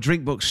developed by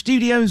Drinkbox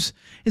Studios,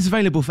 it's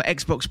available for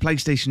Xbox,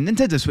 PlayStation,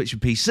 Nintendo Switch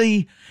and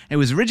PC, it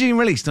was originally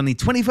released on the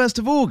 21st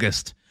of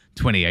August,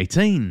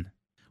 2018.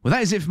 Well,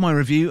 that is it for my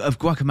review of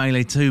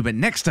Guacamelee 2, but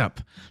next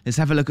up, let's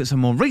have a look at some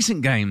more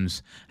recent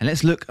games, and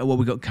let's look at what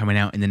we've got coming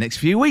out in the next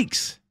few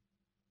weeks.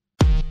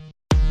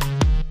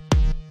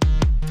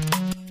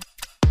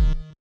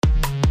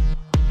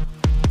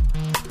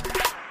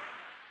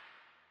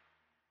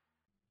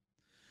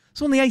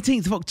 So on the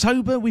 18th of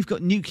October, we've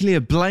got Nuclear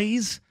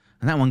Blaze,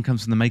 and that one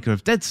comes from the maker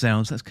of Dead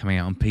Cells, that's coming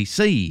out on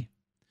PC.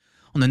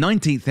 On the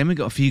 19th then, we've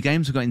got a few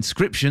games. We've got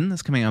Inscription,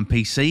 that's coming out on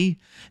PC.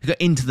 We've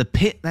got Into the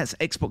Pit, that's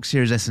Xbox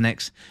Series S and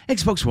X,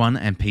 Xbox One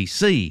and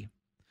PC.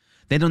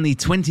 Then on the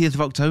 20th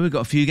of October, we've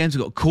got a few games.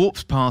 We've got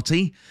Corpse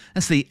Party,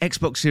 that's the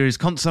Xbox Series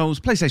consoles,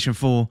 PlayStation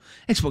 4,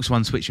 Xbox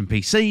One, Switch and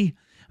PC.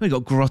 We've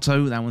got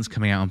Grotto, that one's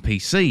coming out on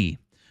PC. We've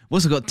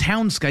also got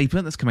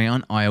Townscaper, that's coming out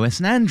on iOS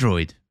and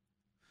Android.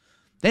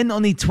 Then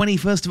on the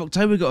 21st of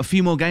October, we've got a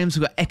few more games.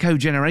 We've got Echo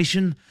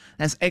Generation,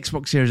 that's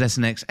Xbox Series S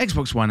and X,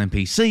 Xbox One and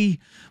PC.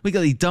 We've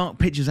got the Dark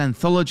Pictures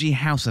Anthology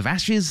House of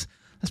Ashes,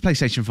 that's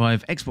PlayStation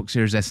 5, Xbox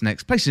Series S and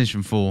X,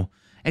 PlayStation 4,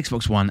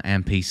 Xbox One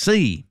and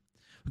PC.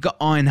 We've got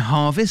Iron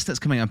Harvest, that's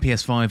coming out on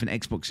PS5 and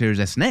Xbox Series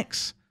S and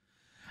X.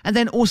 And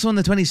then also on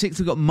the 26th,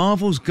 we've got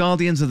Marvel's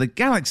Guardians of the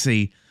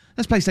Galaxy,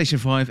 that's PlayStation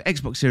 5,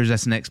 Xbox Series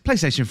S and X,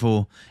 PlayStation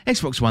 4,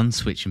 Xbox One,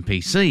 Switch and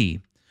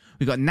PC.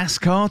 We've got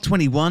NASCAR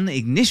 21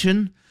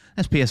 Ignition,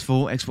 that's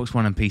PS4, Xbox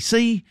One and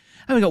PC.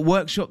 And we've got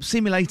Workshop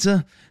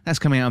Simulator, that's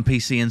coming out on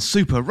PC, and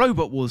Super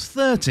Robot Wars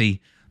 30,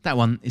 that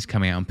one is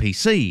coming out on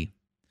PC.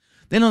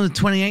 Then on the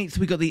 28th,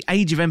 we've got the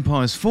Age of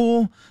Empires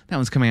 4, that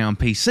one's coming out on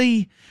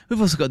PC.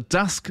 We've also got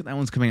Dusk, that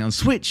one's coming out on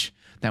Switch,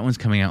 that one's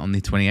coming out on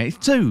the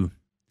 28th too.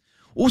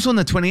 Also on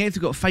the 28th,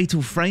 we've got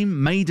Fatal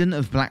Frame, Maiden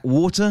of Black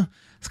Water,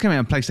 it's coming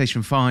out on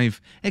PlayStation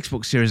 5,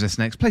 Xbox Series S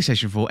and X,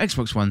 PlayStation 4,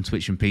 Xbox One,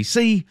 Switch and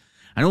PC.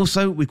 And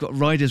also, we've got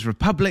Riders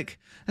Republic,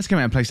 that's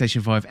coming out on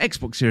PlayStation 5,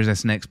 Xbox Series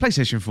S and X,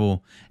 PlayStation 4,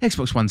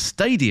 Xbox One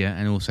Stadia,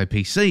 and also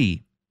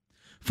PC.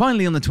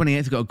 Finally, on the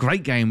 28th, we've got a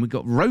great game. We've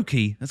got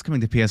Roki, that's coming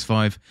to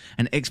PS5,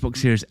 and Xbox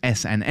Series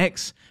S and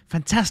X.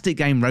 Fantastic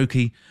game,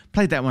 Roki.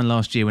 Played that one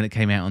last year when it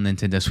came out on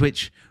Nintendo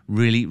Switch.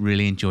 Really,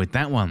 really enjoyed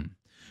that one.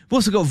 We've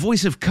also got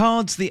Voice of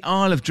Cards, The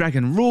Isle of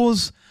Dragon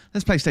Roars.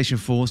 That's PlayStation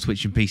 4,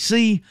 Switch and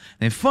PC. And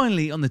then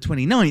finally, on the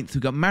 29th,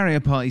 we've got Mario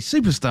Party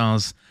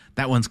Superstars.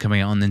 That one's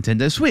coming out on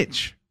Nintendo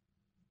Switch.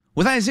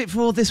 Well, that is it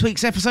for this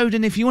week's episode,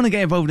 and if you want to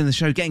get involved in the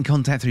show, get in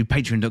contact through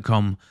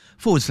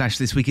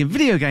patreon.com/This Week in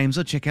Video Games,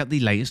 or check out the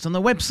latest on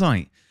the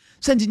website.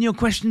 Send in your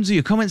questions or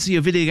your comments or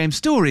your video game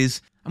stories.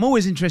 I'm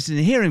always interested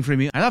in hearing from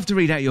you. I'd love to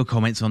read out your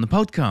comments on the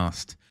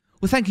podcast.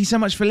 Well, thank you so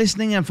much for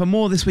listening, and for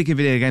more This Week in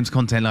Video Games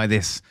content like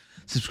this,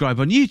 subscribe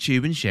on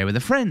YouTube and share with a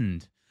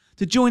friend.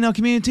 To join our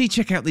community,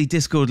 check out the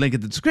Discord link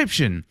in the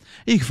description.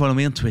 You can follow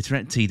me on Twitter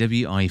at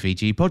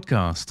TWIVG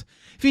Podcast.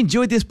 If you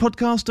enjoyed this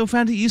podcast or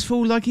found it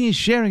useful, liking and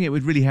sharing it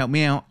would really help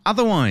me out.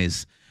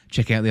 Otherwise,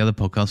 check out the other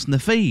podcasts in the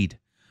feed.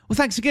 Well,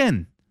 thanks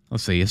again. I'll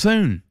see you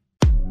soon.